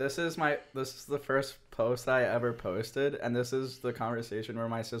 But this is the first post I ever posted, and this is the conversation where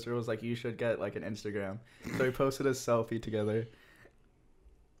my sister was like, you should get like an Instagram. So we posted a selfie together.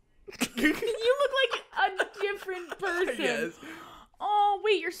 You look like a different person. Yes. Oh,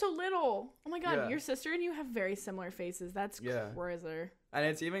 wait, you're so little. Oh my god, Yeah. your sister and you have very similar faces. That's Yeah. crazy. And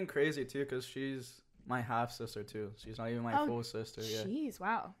it's even crazy too, because she's my half sister too. She's not even my Oh, full sister. Yeah. Jeez,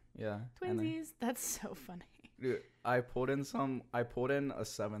 wow. Yeah. And then- Twinsies. That's so funny. dude, I pulled in a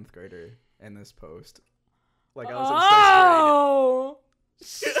 7th grader in this post. Like I was in 6th grade. Oh,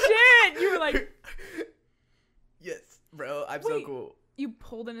 shit. You were like, Yes, bro. I'm Wait. so cool. you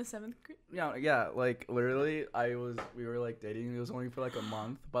pulled in a 7th grade? Yeah, like literally we were like dating. It was only for like a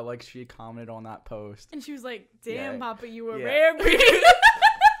month, but like she commented on that post. And she was like, damn, Yeah. Papa, you were Yeah. rare breed.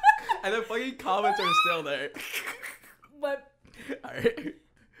 And the fucking comments are still there. But Alright.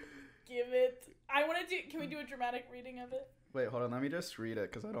 give it. I want to do, can we do a dramatic reading of it? Wait, hold on. Let me just read it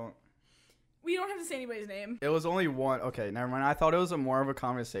because I don't. We don't have to say anybody's name. It was only one. Okay, never mind. I thought it was more of a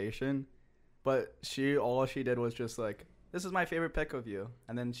conversation, but all she did was just like, "This is my favorite pic of you,"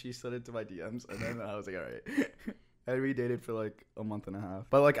 and then she slid into my DMs, and then I was like, "All right." And we dated for like a month and a half,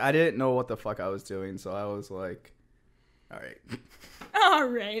 but like I didn't know what the fuck I was doing, so I was like, "All right." All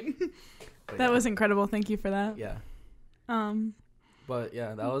right. But That yeah. was incredible. Thank you for that. Yeah. Um. But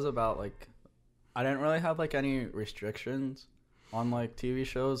yeah, that was about like, I didn't really have like any restrictions on like TV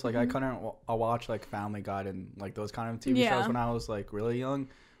shows. Like I couldn't watch like Family Guy and like those kind of TV Yeah. shows when I was like really young.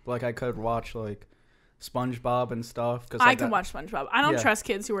 But like I could watch like SpongeBob and stuff. Cause, I like, can that- watch SpongeBob. I don't Yeah. trust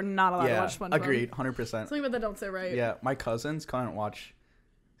kids who are not allowed to watch SpongeBob. Agreed, 100%. Something about that don't say right. Yeah, my cousins couldn't watch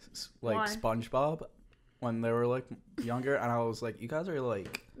like Why? SpongeBob when they were like younger, and I was like, you guys are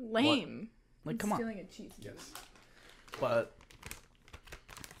like Lame. like I'm come on. stealing a cheese. Yes.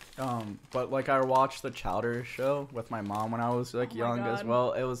 But like I watched the Chowder Show with my mom when I was like Oh my young as God.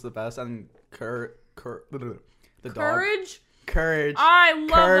 well. It was the best. And the dog Courage. Courage I love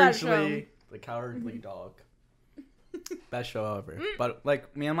that show. Couragely, the cowardly dog. Best show ever. But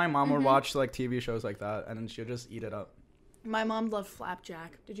like me and my mom would watch like TV shows like that, and then she'd just eat it up. My mom loved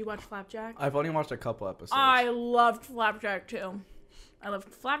Flapjack. Did you watch Flapjack? I've only watched a couple episodes. I loved Flapjack too. I loved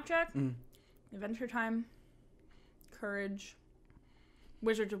Flapjack, Mm. Adventure Time, Courage,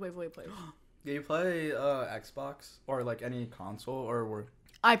 Wizards of Waverly Place. Do you play Xbox or like any console or were?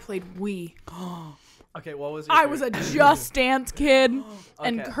 I played Wii. Okay, what was? Your I was a favorite- Just Dance kid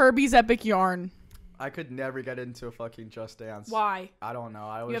and Okay. Kirby's Epic Yarn. I could never get into a fucking Just Dance. Why? I don't know.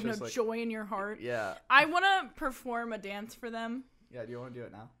 I was You have no just like, joy in your heart. yeah, I want to perform a dance for them. yeah. Do you want to do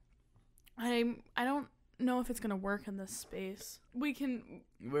it now? I don't know if it's gonna work in this space. We'll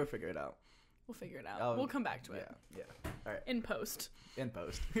We'll figure it out. figure it out. Oh, We'll come back to it Yeah, yeah. in post. In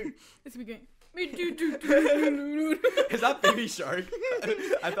post. It's beginning. Is that Baby Shark?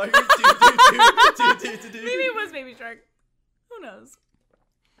 I thought you were do. Maybe it was Baby Shark. Who knows?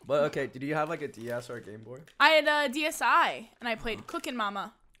 But okay, did you have like a DS or a Game Boy? I had a DSi and I played Cookin'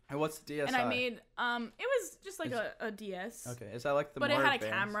 Mama And what's the DSi? and I made it was just like a DS, Okay, is that like the but it more had a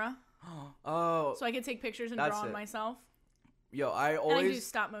advanced- camera Oh, so I could take pictures and That's draw on it. myself. yo, I And I could do always.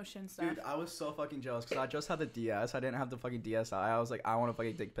 stop motion stuff. Dude, I was so fucking jealous because I just had the DS. I didn't have the fucking DSi. I was like, I want to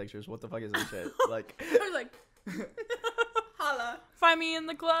fucking take pictures. What the fuck is this shit? Like, I was like, holla, find me in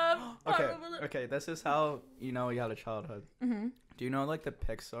the club. okay. This is how you know you had a childhood. Mm-hmm. Do you know like the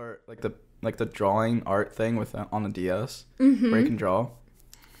Pixar, like the drawing art thing with on the DS Mm-hmm. where you can draw?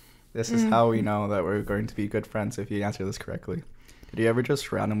 This is how we know that we're going to be good friends if you answer this correctly. Did you ever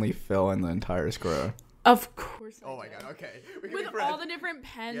just randomly fill in the entire square? Of course. I Oh my did. god. Okay. We can With be friends. all the different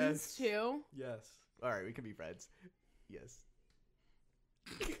pens Yes. too. Yes. All right. We can be friends. Yes.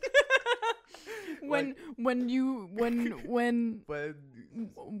 when When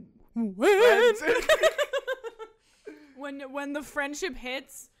when the friendship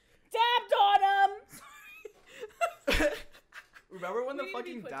hits, tapped on him. remember when the We need to be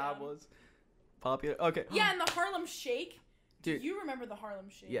fucking put dab down. was popular? Okay. Yeah, and the Harlem Shake. Dude. Do you remember the Harlem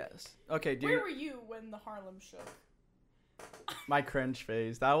Shake? Yes. Okay. Do Where you, were you when the Harlem shook? my cringe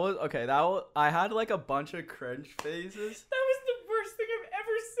phase. That was okay. I had like a bunch of cringe phases. That was the worst thing I've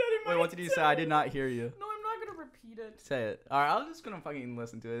ever said in my Wait, what did you say? I did not hear you. No, I'm not gonna repeat it. Say it. All right. I'm just gonna fucking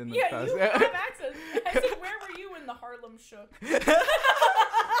listen to it in the Yeah, press. you have access. I said, where were you when the Harlem shook?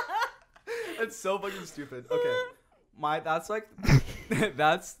 It's so fucking stupid. Okay. That's like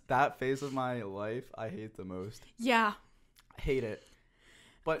that phase of my life I hate the most. Yeah. I hate it.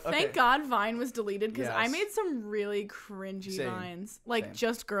 But okay. Thank God Vine was deleted because I Yes. made some really cringy Same. vines. Like, Same.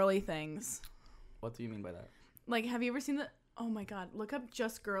 just girly things. What do you mean by that? Like, have you ever seen the... Oh my God. Look up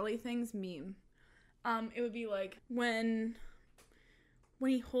just girly things meme. It would be like, when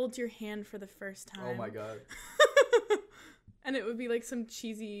he holds your hand for the first time. Oh my god. And it would be like some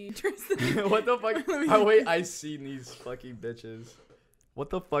cheesy dress. What the fuck? Oh wait, I seen these fucking bitches. What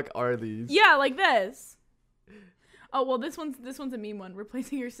the fuck are these? Yeah, like this. Oh well, this one's a meme one.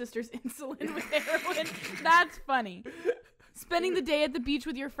 Replacing your sister's insulin with heroin. That's funny. Spending the day at the beach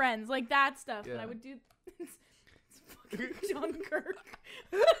with your friends, like that stuff. And Yeah. I would do. It's fucking John Kirk.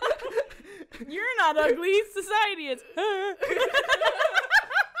 You're not ugly. Society is.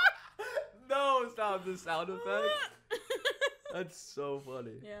 No, stop the sound effect. That's so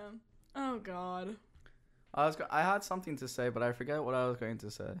funny. Yeah. Oh God. I had something to say, but I forget what I was going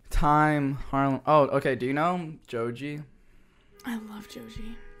to say. Time Harlem. Oh, okay. Do you know Joji? I love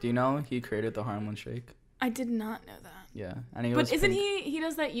Joji. Do you know he created the Harlem Shake? I did not know that. Yeah, and he But was. isn't pink. he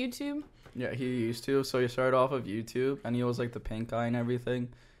does that YouTube? Yeah, he used to. So he started off of YouTube, and he was like the pink guy and everything.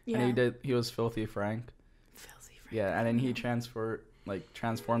 Yeah. And he was Filthy Frank. Filthy Frank. Yeah, and then he transferred like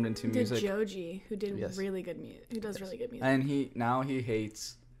transformed into Did music. Joji, who did Yes. really good music, who does really good music. And he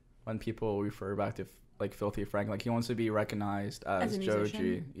hates when people refer back to like Filthy Frank. Like he wants to be recognized as a Joji.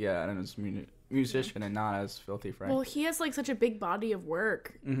 musician? Yeah, and as musician and not as Filthy Frank. Well, he has like such a big body of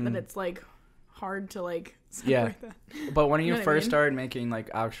work that it's like hard to like Yeah. separate that. But when You you know what I first mean? started making like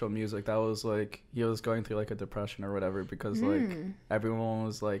actual music, that was like he was going through like a depression or whatever because like everyone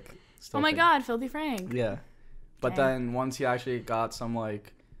was like still Oh my think- God, Filthy Frank. Yeah. But Dang. then once he actually got some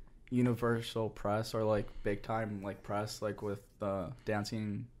like universal press or like big time like press like with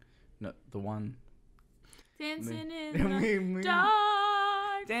dancing the one Dancing Me- in the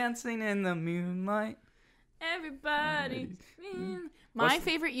dark, dancing in the moonlight. everybody. My What's-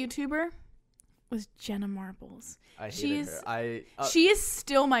 favorite YouTuber was Jenna Marbles. I hated She's- her. I She is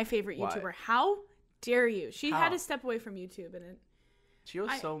still my favorite why? YouTuber. How dare you? She had How? to step away from YouTube, and she was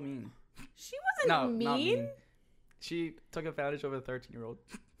I- so mean. she wasn't No, not mean. mean. She took advantage of a 13-year-old.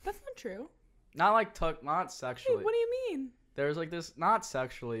 That's not true. Not sexually. Wait, what do you mean? There's like this, not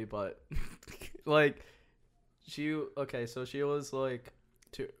sexually, but like so she was like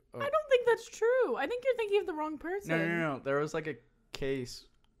I don't think that's true. I think you're thinking of the wrong person. no. There was like a case,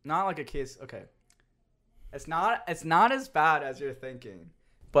 not like a case. Okay, it's not as bad as you're thinking,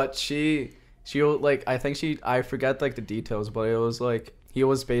 but she like I forget like the details, but it was like he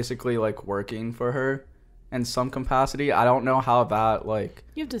was basically like working for her in some capacity. I don't know how that like,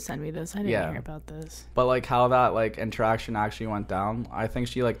 You have to send me this. I didn't Yeah. hear about this. but like how that like interaction actually went down. I think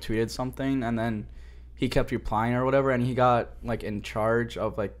she like tweeted something and then he kept replying or whatever, and he got like in charge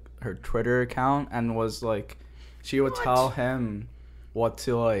of like her Twitter account and was like, she would What? tell him what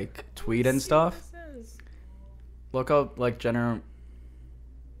to like tweet and stuff. Look up like Jenner.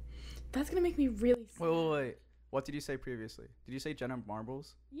 That's gonna make me really sad. Wait. What did you say previously? Did you say Jenna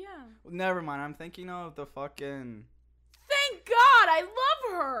Marbles? Yeah. Never mind. I'm thinking of the fucking Thank God, I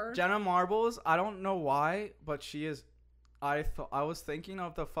love her. Jenna Marbles. I don't know why, but she is. I was thinking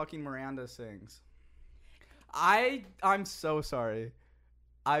of the fucking Miranda Sings. I'm so sorry.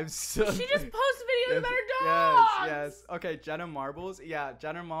 I'm so. She just posts videos about her Yes, dogs. yes. Okay, Jenna Marbles. Yeah,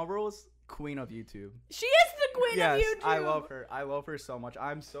 Jenna Marbles, queen of YouTube. She is the queen Yes, of YouTube. I love her. I love her so much.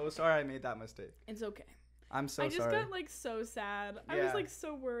 I'm so sorry I made that mistake. It's okay. I'm so I just sorry. got like so sad. I was Yeah. like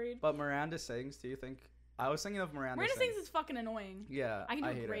so worried. But Miranda Sings, do you think? I was thinking of Miranda Miranda Sings. Sings is fucking annoying. Yeah, I can do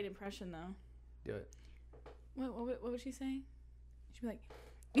a hate great her. impression though. Do it. What would she say? She'd be like,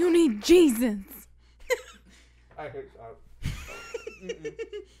 "You need Jesus." I hate that.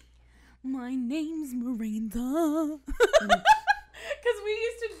 My name's Miranda. Because we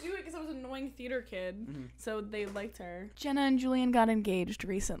used to do it because I was an annoying theater kid. So they liked her. Jenna and Julian got engaged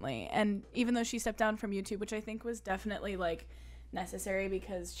recently. And even though she stepped down from YouTube, which I think was definitely like necessary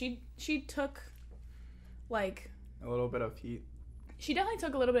because she took like... A little bit of heat. She definitely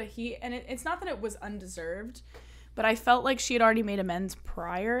took a little bit of heat. And it's not that it was undeserved. But I felt like she had already made amends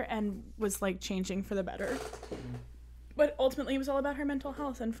prior and was like changing for the better. But ultimately, it was all about her mental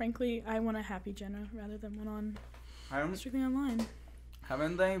health. And frankly, I want a happy Jenna rather than one on strictly online.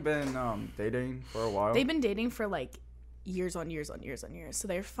 Haven't they been dating for a while? They've been dating for like years on years on years on years. So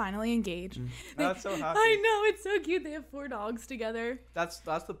they're finally engaged. That's so happy. I know, it's so cute. They have 4 dogs together. That's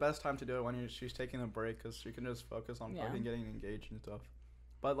the best time to do it when she's taking a break because she can just focus on Yeah. fucking getting engaged and stuff.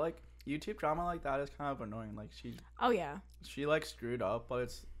 But like YouTube drama like that is kind of annoying. Like Oh, yeah. she like screwed up,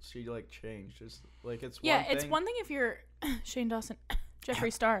 but she like changed. It's like it's Yeah, one thing. it's one thing if you're Shane Dawson,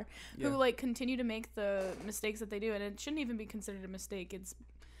 Jeffree Star, Yeah. who like continue to make the mistakes that they do. And it shouldn't even be considered a mistake. It's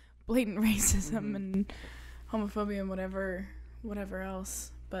blatant racism and homophobia and whatever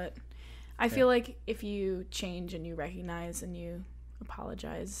else. But I feel like if you change and you recognize and you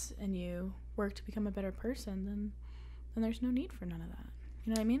apologize and you work to become a better person, then there's no need for none of that.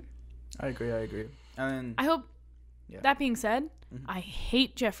 You know what I mean? I agree. And I hope. Yeah. That being said, I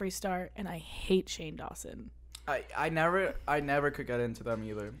hate Jeffree Star and I hate Shane Dawson. I never could get into them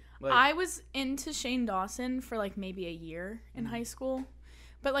either. Like, I was into Shane Dawson for like maybe a year in high school.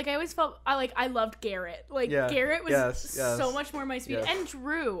 But like I always felt I loved Garrett. Like Yeah. Garrett was Yes. so much more my speed. Yes. And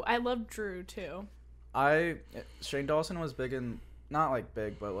Drew. I loved Drew too. Shane Dawson was big in, not like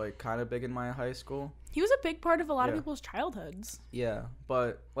big, but like kind of big in my high school. He was a big part of a lot of Yeah. people's childhoods. Yeah,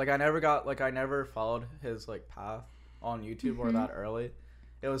 but like I never followed his like path on YouTube or that early.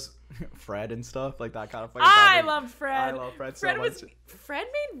 It was Fred and stuff like that kind of funny. I loved Fred. I love Fred so much. Fred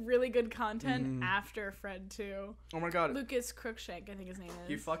made really good content after Fred too. Oh my god, Lucas Crookshank, I think his name is.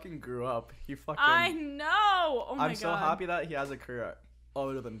 he fucking grew up. He fucking. I know. Oh my god. I'm so happy that he has a career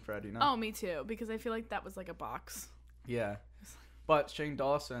older than Fred. You know. Oh, me too. Because I feel like that was like a box. Yeah, but Shane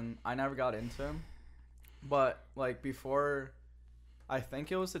Dawson, I never got into him. But like before I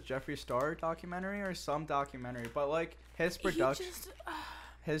think it was the Jeffree Star documentary or some documentary, but like his production,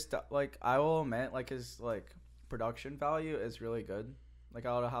 like I will admit, like his like production value is really good. Like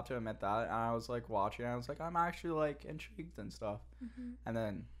I would have to admit that. And I was like watching, and I was like, I'm actually like intrigued and stuff. And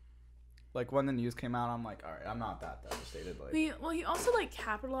then, like when the news came out, I'm like, all right, I'm not that devastated. Like, he also like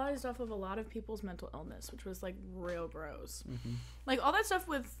capitalized off of a lot of people's mental illness, which was like real gross. Like all that stuff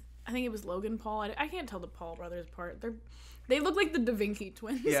with, I think it was Logan Paul. I can't tell the Paul brothers apart. They look like the Da Vinci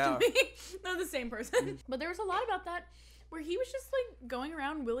twins to me. They're the same person. But there was a lot about that where he was just like going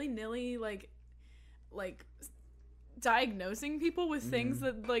around willy nilly, like diagnosing people with things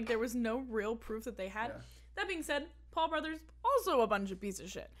that like there was no real proof that they had. That being said, Paul brothers also a bunch of pieces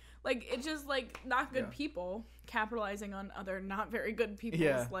of shit. Like it's just like not good people capitalizing on other not very good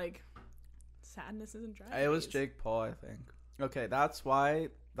people's like sadnesses and tragedies. It was Jake Paul, I think. Okay, that's why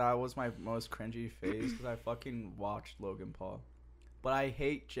that was my most cringy phase, because I fucking watched Logan Paul. But I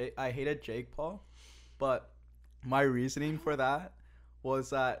hated Jake Paul. But my reasoning for that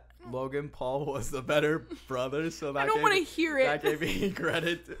was that Logan Paul was the better brother, so that I don't want to hear it. That gave me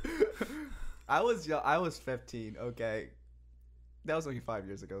credit. I was 15, okay? That was only 5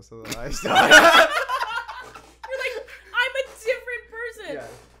 years ago, so I started. You're like, I'm a different person. Yeah.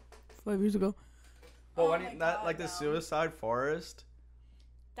 5 years ago. Well, when the Suicide Forest.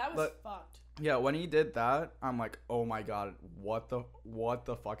 That was fucked. Yeah, when he did that, I'm like, oh my god, what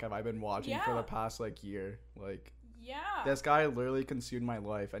the fuck have I been watching for the past like year? Like, this guy literally consumed my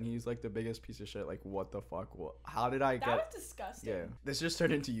life, and he's like the biggest piece of shit. Like, what the fuck? How did I get? That was disgusting. Yeah, this just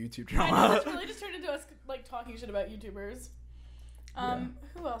turned into YouTube drama. I know, this really just turned into us like talking shit about YouTubers.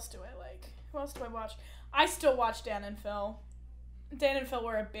 Who else do I like? Who else do I watch? I still watch Dan and Phil. Dan and Phil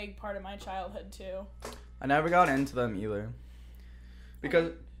were a big part of my childhood too. I never got into them either,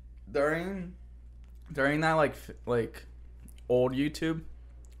 because during that like old YouTube,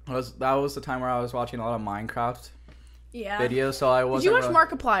 that was the time where I was watching a lot of Minecraft videos. So I wasn't. Did you watch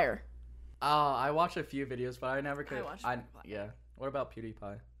Markiplier? I watched a few videos, but I never could. I watched Markiplier. Yeah. What about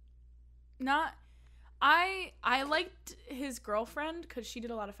PewDiePie? I liked his girlfriend because she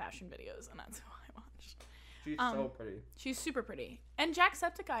did a lot of fashion videos, and that's who I watched. She's so pretty. She's super pretty. And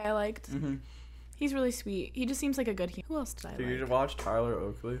Jacksepticeye I liked. He's really sweet. He just seems like a good human. Who else did I like? Did you watch Tyler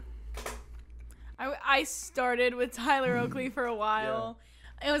Oakley? I started with Tyler Oakley for a while.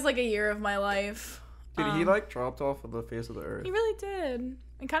 It was like a year of my life. Dude, he like dropped off of the face of the earth. He really did.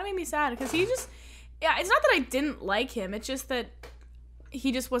 It kind of made me sad because he just... Yeah, it's not that I didn't like him. It's just that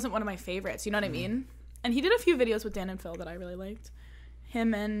he just wasn't one of my favorites. You know what I mean? And he did a few videos with Dan and Phil that I really liked.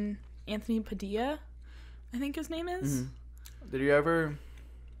 Him and Anthony Padilla, I think his name is. Did you ever...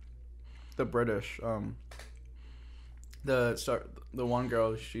 The British, the one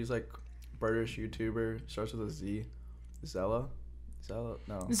girl, she's like British YouTuber, starts with a Z. Zella?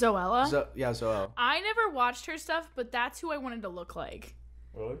 No. Zoella? Zoella. I never watched her stuff, but that's who I wanted to look like.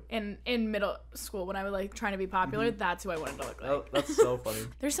 Really? In middle school, when I was like trying to be popular, that's who I wanted to look like. Oh, that's so funny.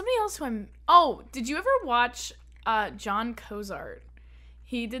 There's somebody else who I'm... Oh, did you ever watch John Cozart?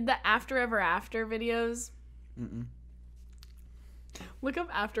 He did the After Ever After videos. Look up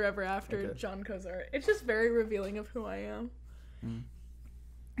After Ever After, John Cozart. It's just very revealing of who I am.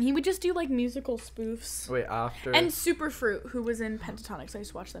 He would just do like musical spoofs. Wait, After... And Superfruit, who was in Pentatonics. I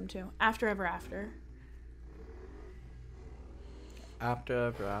used to watch them too. After Ever After. After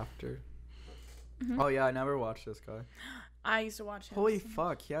Ever After. Oh yeah, I never watched this guy. I used to watch him. Holy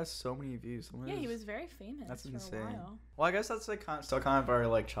fuck, he has so many views. Yeah, he was very famous. That's for insane. a while. Well, I guess that's like still kind of our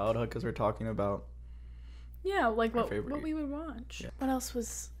like childhood, because we're talking about... Yeah, like what we would watch. Yeah.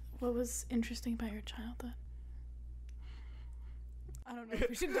 What was interesting about your childhood? I don't know if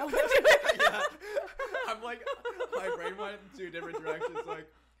we should delve into it. Yeah. I'm like, my brain went in two different directions. Like,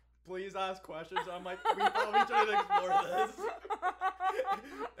 please ask questions. I'm like, we probably shouldn't explore this.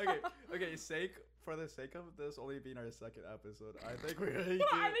 Okay. For the sake of this only being our second episode, I think we're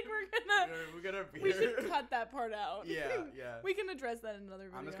gonna. We should cut that part out. Yeah. We can address that in another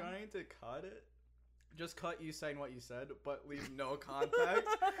video. I'm just going to cut it. Just cut you saying what you said, but leave no context.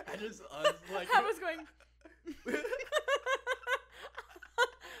 And just us like. I was going.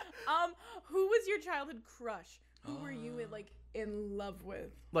 Who was your childhood crush? Who were you in love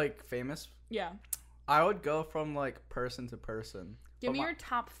with? Like famous? Yeah. I would go from like person to person. Give me your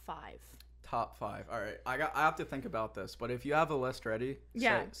top 5. Top 5. All right. I have to think about this, but if you have a list ready,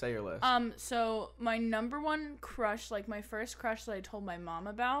 say your list. So my number one crush, like my first crush that I told my mom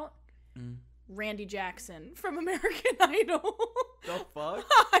about, Randy Jackson from American Idol. The fuck?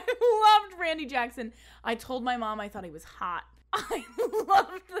 I loved Randy Jackson. I told my mom I thought he was hot. I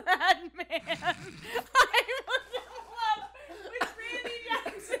loved that man. I was in love with Randy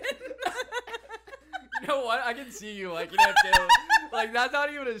You know what? I can see you liking it too. Like, that's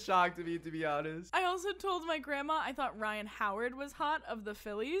not even a shock to me, to be honest. I also told my grandma I thought Ryan Howard was hot of the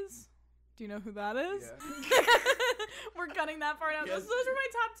Phillies. Do you know who that is? Yeah. We're cutting that part out. Yes. Those were my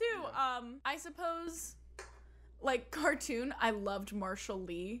top two. Yeah. I suppose, like, cartoon, I loved Marshall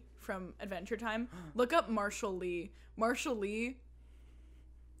Lee from Adventure Time. Look up Marshall Lee. Marshall Lee,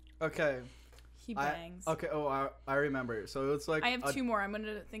 Okay. he bangs. Okay, I remember. So it's like... I have two more. I'm going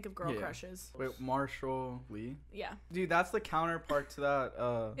to think of girl Yeah. crushes. Wait, Marshall Lee? Yeah. Dude, that's the counterpart to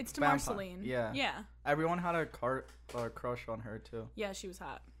that, It's to vampire. Marceline. Yeah. Yeah. Everyone had a crush on her, too. Yeah, she was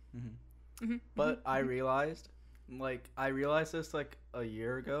hot. But I realized this, like, a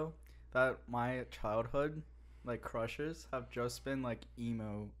year ago, that my childhood, like, crushes have just been, like,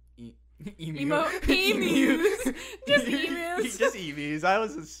 emo. Emus. Just emus. Just emus. I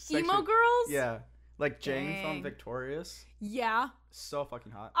was a section. Emo girls? Yeah. Like Jane Dang. from Victorious. Yeah. So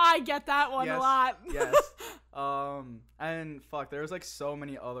fucking hot. I get that one a Yes, lot. Yes. And fuck, there's like so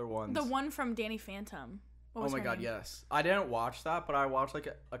many other ones. The one from Danny Phantom. What Oh was my her god, name? yes. I didn't watch that, but I watched like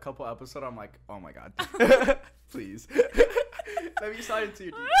a couple episodes. I'm like, oh my god. Please. Let me slide into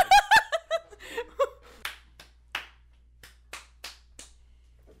your DMs.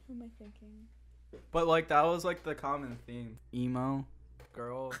 Who am I thinking? But like that was like the common theme. Emo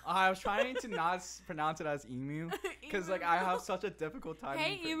girl. I was trying to not pronounce it as emu because like I have such a difficult time.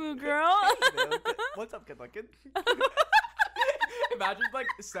 Hey, in- emu girl. Hey, man, what's up, good looking? Imagine like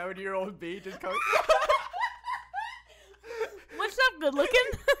 7-year-old me just coming. What's up, good looking?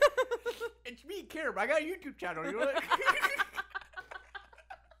 It's me, Karen. I got a YouTube channel. You know what?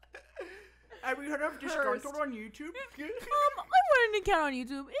 Have you heard of Disgruntled on YouTube? I wanted to count on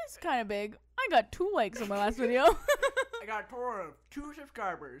YouTube. It's kind of big. I got 2 likes on my last video. I got a total of 2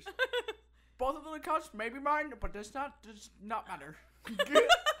 subscribers. Both of the accounts may be mine, but does not matter.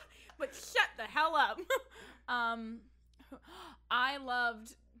 But shut the hell up. I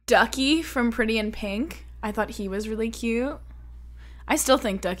loved Ducky from Pretty in Pink. I thought he was really cute. I still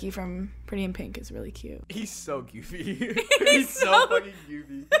think Ducky from Pretty in Pink is really cute. He's so goofy. He's so fucking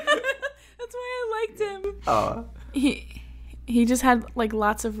goofy. That's why I liked him. Oh. He just had like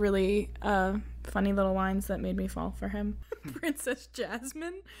lots of really funny little lines that made me fall for him. Princess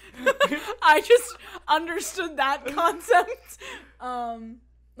Jasmine. I just understood that concept.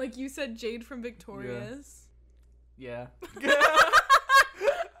 Like you said, Jade from Victorious. Yeah.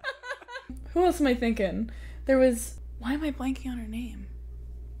 Who else am I thinking? There was. Why am I blanking on her name?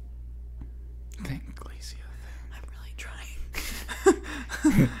 Think, Glacia. I'm really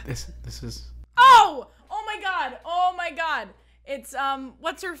trying. This is. Oh! Oh my god! Oh my god! It's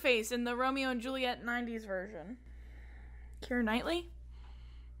what's her face in the Romeo and Juliet 90s version? Keira Knightley?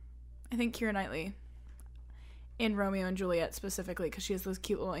 I think Keira Knightley. In Romeo and Juliet specifically, because she has those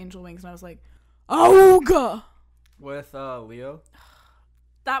cute little angel wings, and I was like, Auga! With Leo.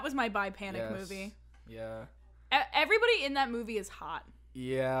 That was my bi panic Yes. movie. Yeah. Everybody in that movie is hot.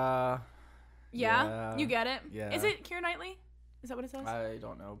 Yeah. Yeah? Yeah. You get it? Yeah. Is it Keira Knightley? Is that what it says? I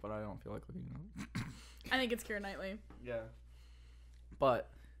don't know, but I don't feel like looking it up. I think it's Keira Knightley. Yeah. But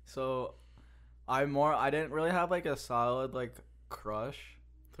so I didn't really have like a solid like crush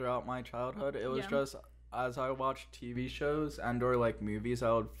throughout my childhood. It was Yeah. just as I watched TV shows and or like movies,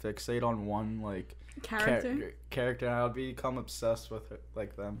 I would fixate on one like character and I would become obsessed with it,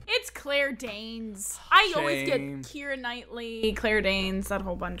 like them. It's Claire Danes. I always get Shamed. Keira Knightley, Claire Danes, that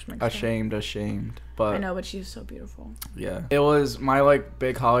whole bunch mixed up. Ashamed. But I know, but she's so beautiful. yeah. It was my like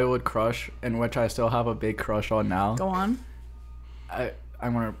big Hollywood crush in which I still have a big crush on now. Go on. I'm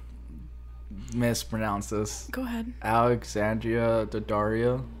gonna mispronounce this. Go ahead. Alexandria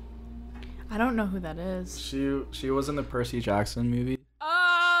Daddario. I don't know who that is. She was in the Percy Jackson movie.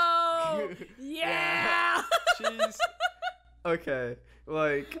 Oh, yeah. She's okay.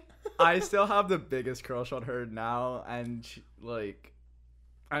 Like I still have the biggest crush on her now, and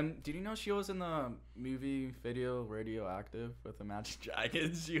and did you know she was in the movie Video Radioactive with Imagine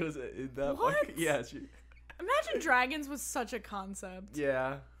Dragons? She was in that. What? Yeah. Imagine Dragons was such a concept.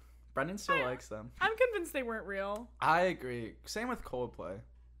 Yeah. Brendan still likes them. I'm convinced they weren't real. I agree. Same with Coldplay.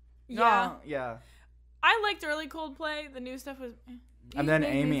 Yeah. No, yeah. I liked early Coldplay. The new stuff was. And then You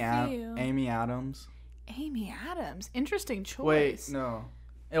make me Amy feel. Adams. Amy Adams. Interesting choice. Wait, no.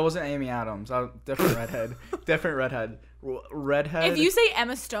 It wasn't Amy Adams. Different redhead. Different redhead. Redhead. If you say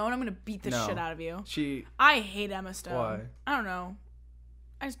Emma Stone, I'm gonna beat the No. shit out of you. She. I hate Emma Stone. Why? I don't know.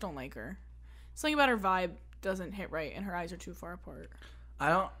 I just don't like her. Something about her vibe doesn't hit right, and her eyes are too far apart.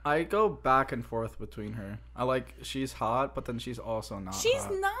 I go back and forth between her. She's hot, but then she's also not She's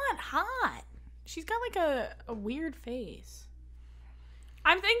hot. not hot. She's got like a weird face.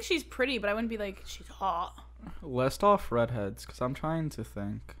 I think she's pretty, but I wouldn't be like, she's hot. List off redheads, because I'm trying to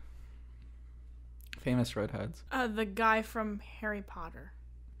think. Famous redheads. The guy from Harry Potter.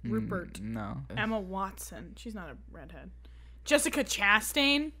 Rupert. No. Emma Watson. She's not a redhead. Jessica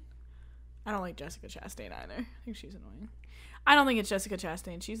Chastain. I don't like Jessica Chastain either. I think she's annoying. I don't think it's Jessica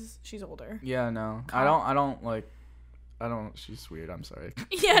Chastain. She's older. Yeah, no. She's weird. I'm sorry.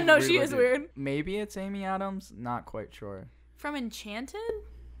 Yeah, no, she is weird. Maybe it's Amy Adams. Not quite sure. From Enchanted?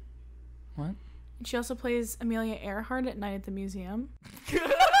 What? She also plays Amelia Earhart at Night at the Museum. You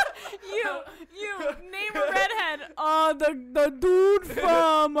name a redhead. The dude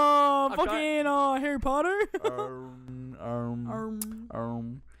from fucking Harry Potter.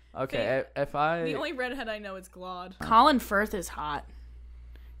 Okay, if I... The only redhead I know is Claude. Colin Firth is hot.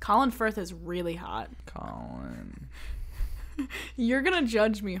 Colin Firth is really hot. Colin. You're gonna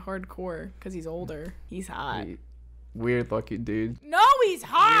judge me hardcore because he's older. He's hot. Weird looking dude. No, he's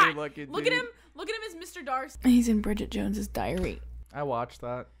hot. Weird looking Look dude. at him. Look at him as Mr. Darcy. He's in Bridget Jones's Diary. I watched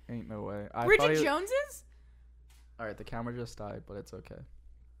that. Ain't no way. Bridget Jones's? Alright, the camera just died, but it's okay.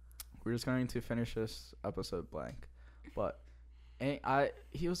 We're just going to finish this episode blank. But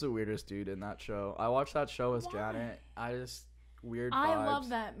he was the weirdest dude in that show. I watched that show as Janet. Weird vibes. I love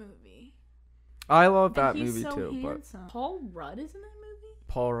that movie. I love that he's movie so too. Handsome. But Paul Rudd is in that movie?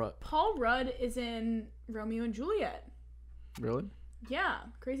 Paul Rudd is in Romeo and Juliet. Really? Yeah,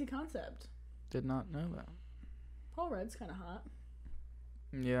 crazy concept. Did not know that. Paul Rudd's kind of hot.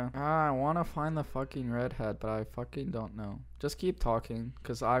 Yeah. I want to find the fucking redhead, but I fucking don't know. Just keep talking,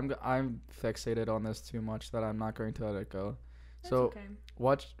 because I'm fixated on this too much that I'm not going to let it go. That's so, okay.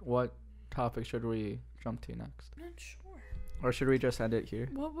 what topic should we jump to next? I'm not sure. Or should we just end it here?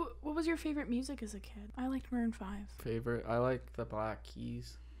 What was your favorite music as a kid? I liked Maroon 5. Favorite? I like the Black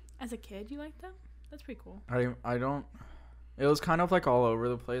Keys. As a kid, you liked them? That's pretty cool. I don't... It was kind of like all over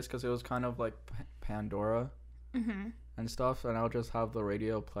the place, because it was kind of like Pandora and stuff, and I'll just have the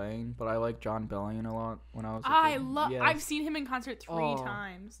radio playing. But I like John Bellion a lot when I was a kid. I've seen him in concert 3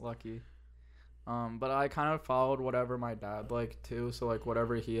 times. Lucky. But I kind of followed whatever my dad liked too, so like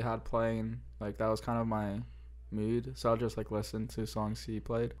whatever he had playing, like that was kind of my mood. So I'll just like listen to songs he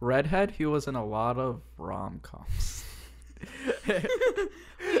played. Redhead, he was in a lot of rom-coms. Wait,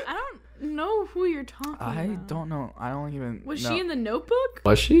 I don't know who you're talking about. I don't know. I don't even Was know. she in The Notebook?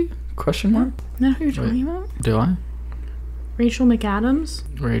 Was she? Question mark? Is that who you're talking about? Do I? Rachel McAdams?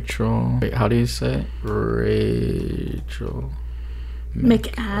 Rachel. Wait, how do you say it? Rachel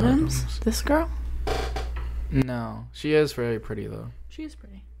McAdams? This girl? No. She is very pretty though. She is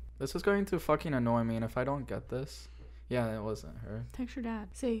pretty. This is going to fucking annoy me, and if I don't get this... Yeah, it wasn't her. Text your dad.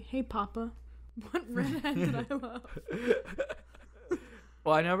 Say, hey, Papa, what redhead did I love?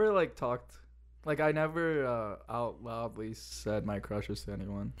 Well, I never, like, talked... Like, I never out loudly said my crushes to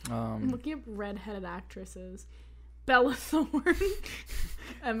anyone. I'm looking up redheaded actresses. Bella Thorne.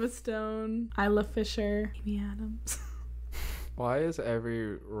 Emma Stone. Isla Fisher. Amy Adams. Why is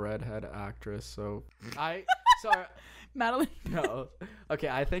every redhead actress so... Sorry. Madeline. No. Okay,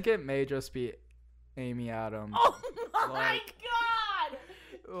 I think it may just be Amy Adams. Oh my god!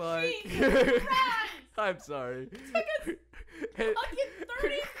 Like... Jesus Christ! I'm sorry. It took us fucking 30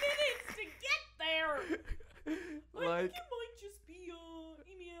 minutes to get there! Like, it might just be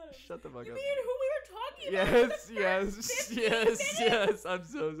Amy Adams. Shut the fuck you up. mean who we were talking about? Yes. I'm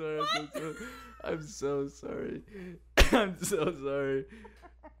so sorry. I'm so sorry. I'm so sorry.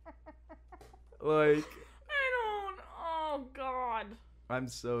 Like... Oh god. I'm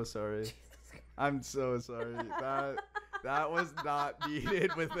so sorry. I'm so sorry. That was not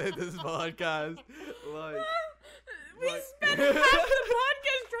needed within this podcast. We spent half the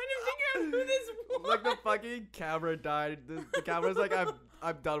podcast trying to figure out who this was. Like the fucking camera died. The camera's like,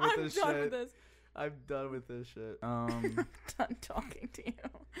 I'm done with this shit. I'm done with this shit. I'm done talking to you.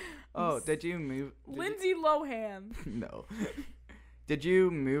 Oh, did you move? Lindsay Lohan. No. Did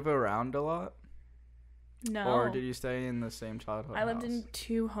you move around a lot? No. Or did you stay in the same childhood I lived house? in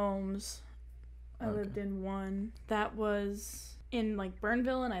 2 homes. I lived in one. That was in like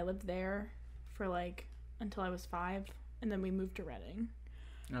Burnville, and I lived there for like until I was 5, and then we moved to Reading.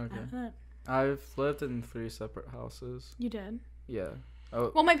 Okay. After that. I've lived in 3 separate houses. You did? Yeah.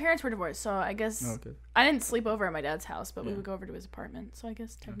 Oh. Well, my parents were divorced, so I guess Okay. I didn't sleep over at my dad's house, but we Yeah. would go over to his apartment. So I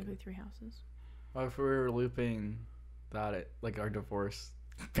guess technically 3 houses. Well, if we were looping that, like our divorce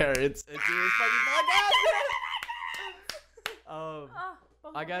parents into this fucking podcast.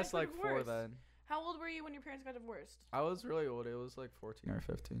 I guess like 4 then. How old were you when your parents got divorced? I was really old. It was like 14 or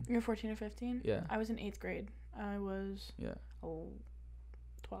 15. You were 14 or 15? Yeah. I was in 8th grade. I was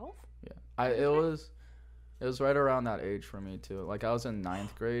 12? Yeah. It was It was right around that age for me too. Like I was in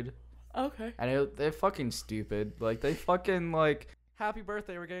 9th grade, Okay. and they're fucking stupid. Like they fucking like, happy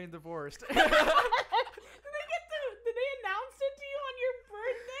birthday, we're getting divorced. Did they announce it to you on your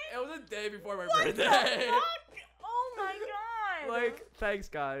birthday? It was a day before my What birthday. the fuck? Oh my god. Like, thanks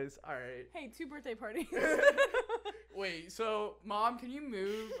guys. All right. Hey, 2 birthday parties. Wait, so mom, can you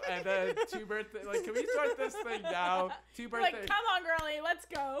move? And then 2 birthday. Like, can we start this thing now? 2 birthday. Like, come on, girlie, let's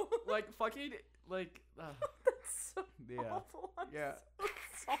go. Like fucking like. That's so Yeah. awful. I'm Yeah. so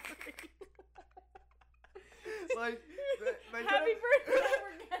sorry. Like, they Happy could've- birthday,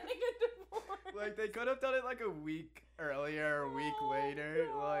 we're getting a divorce. Like they could have done it like a week earlier, a week Oh, later.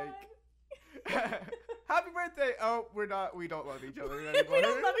 God. Like, happy birthday. Oh, we don't love each other anymore. We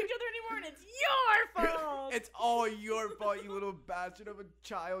don't love each other anymore, and it's your fault. It's all your fault, you little bastard of a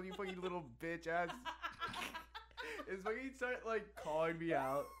child, you fucking little bitch ass. It's fucking start like calling me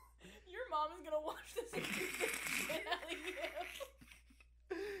out. Your mom is gonna watch this and beat the shit out of you.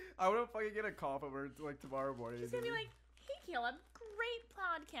 I want to fucking get a call from her like tomorrow morning. She's gonna be like, "Hey, Caleb, great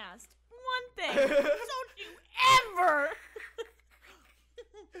podcast. One thing, don't you ever."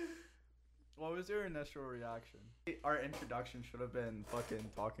 What was your initial reaction? Our introduction should have been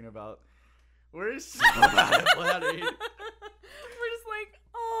fucking talking about. We're so bad at planning. We're just like,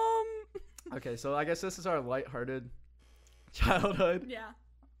 Okay, so I guess this is our lighthearted childhood. yeah.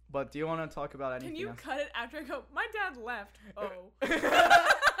 But do you want to talk about anything Can you else? cut it after I go, my dad left? Oh.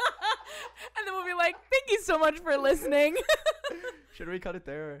 And then we'll be like, thank you so much for listening. Should we cut it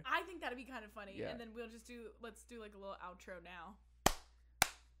there? I think that'd be kind of funny. Yeah. And then let's do like a little outro now.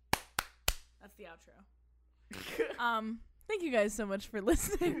 That's the outro. Thank you guys so much for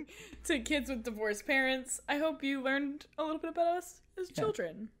listening to Kids with Divorced Parents. I hope you learned a little bit about us as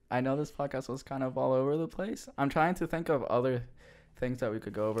children. I know this podcast was kind of all over the place. I'm trying to think of other things that we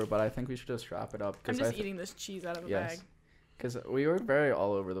could go over, but I think we should just wrap it up. I'm just eating this cheese out of a bag. Because we were very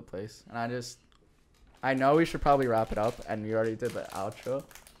all over the place. And I know we should probably wrap it up, and we already did the outro.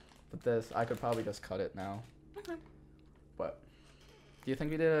 But I could probably just cut it now. Okay. But do you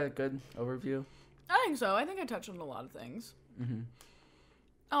think we did a good overview? I think so. I think I touched on a lot of things. Mm-hmm.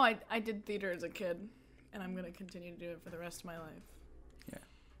 Oh, I did theater as a kid, and I'm going to continue to do it for the rest of my life. Yeah.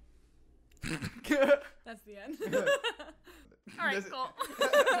 That's the end. All right, This- cool.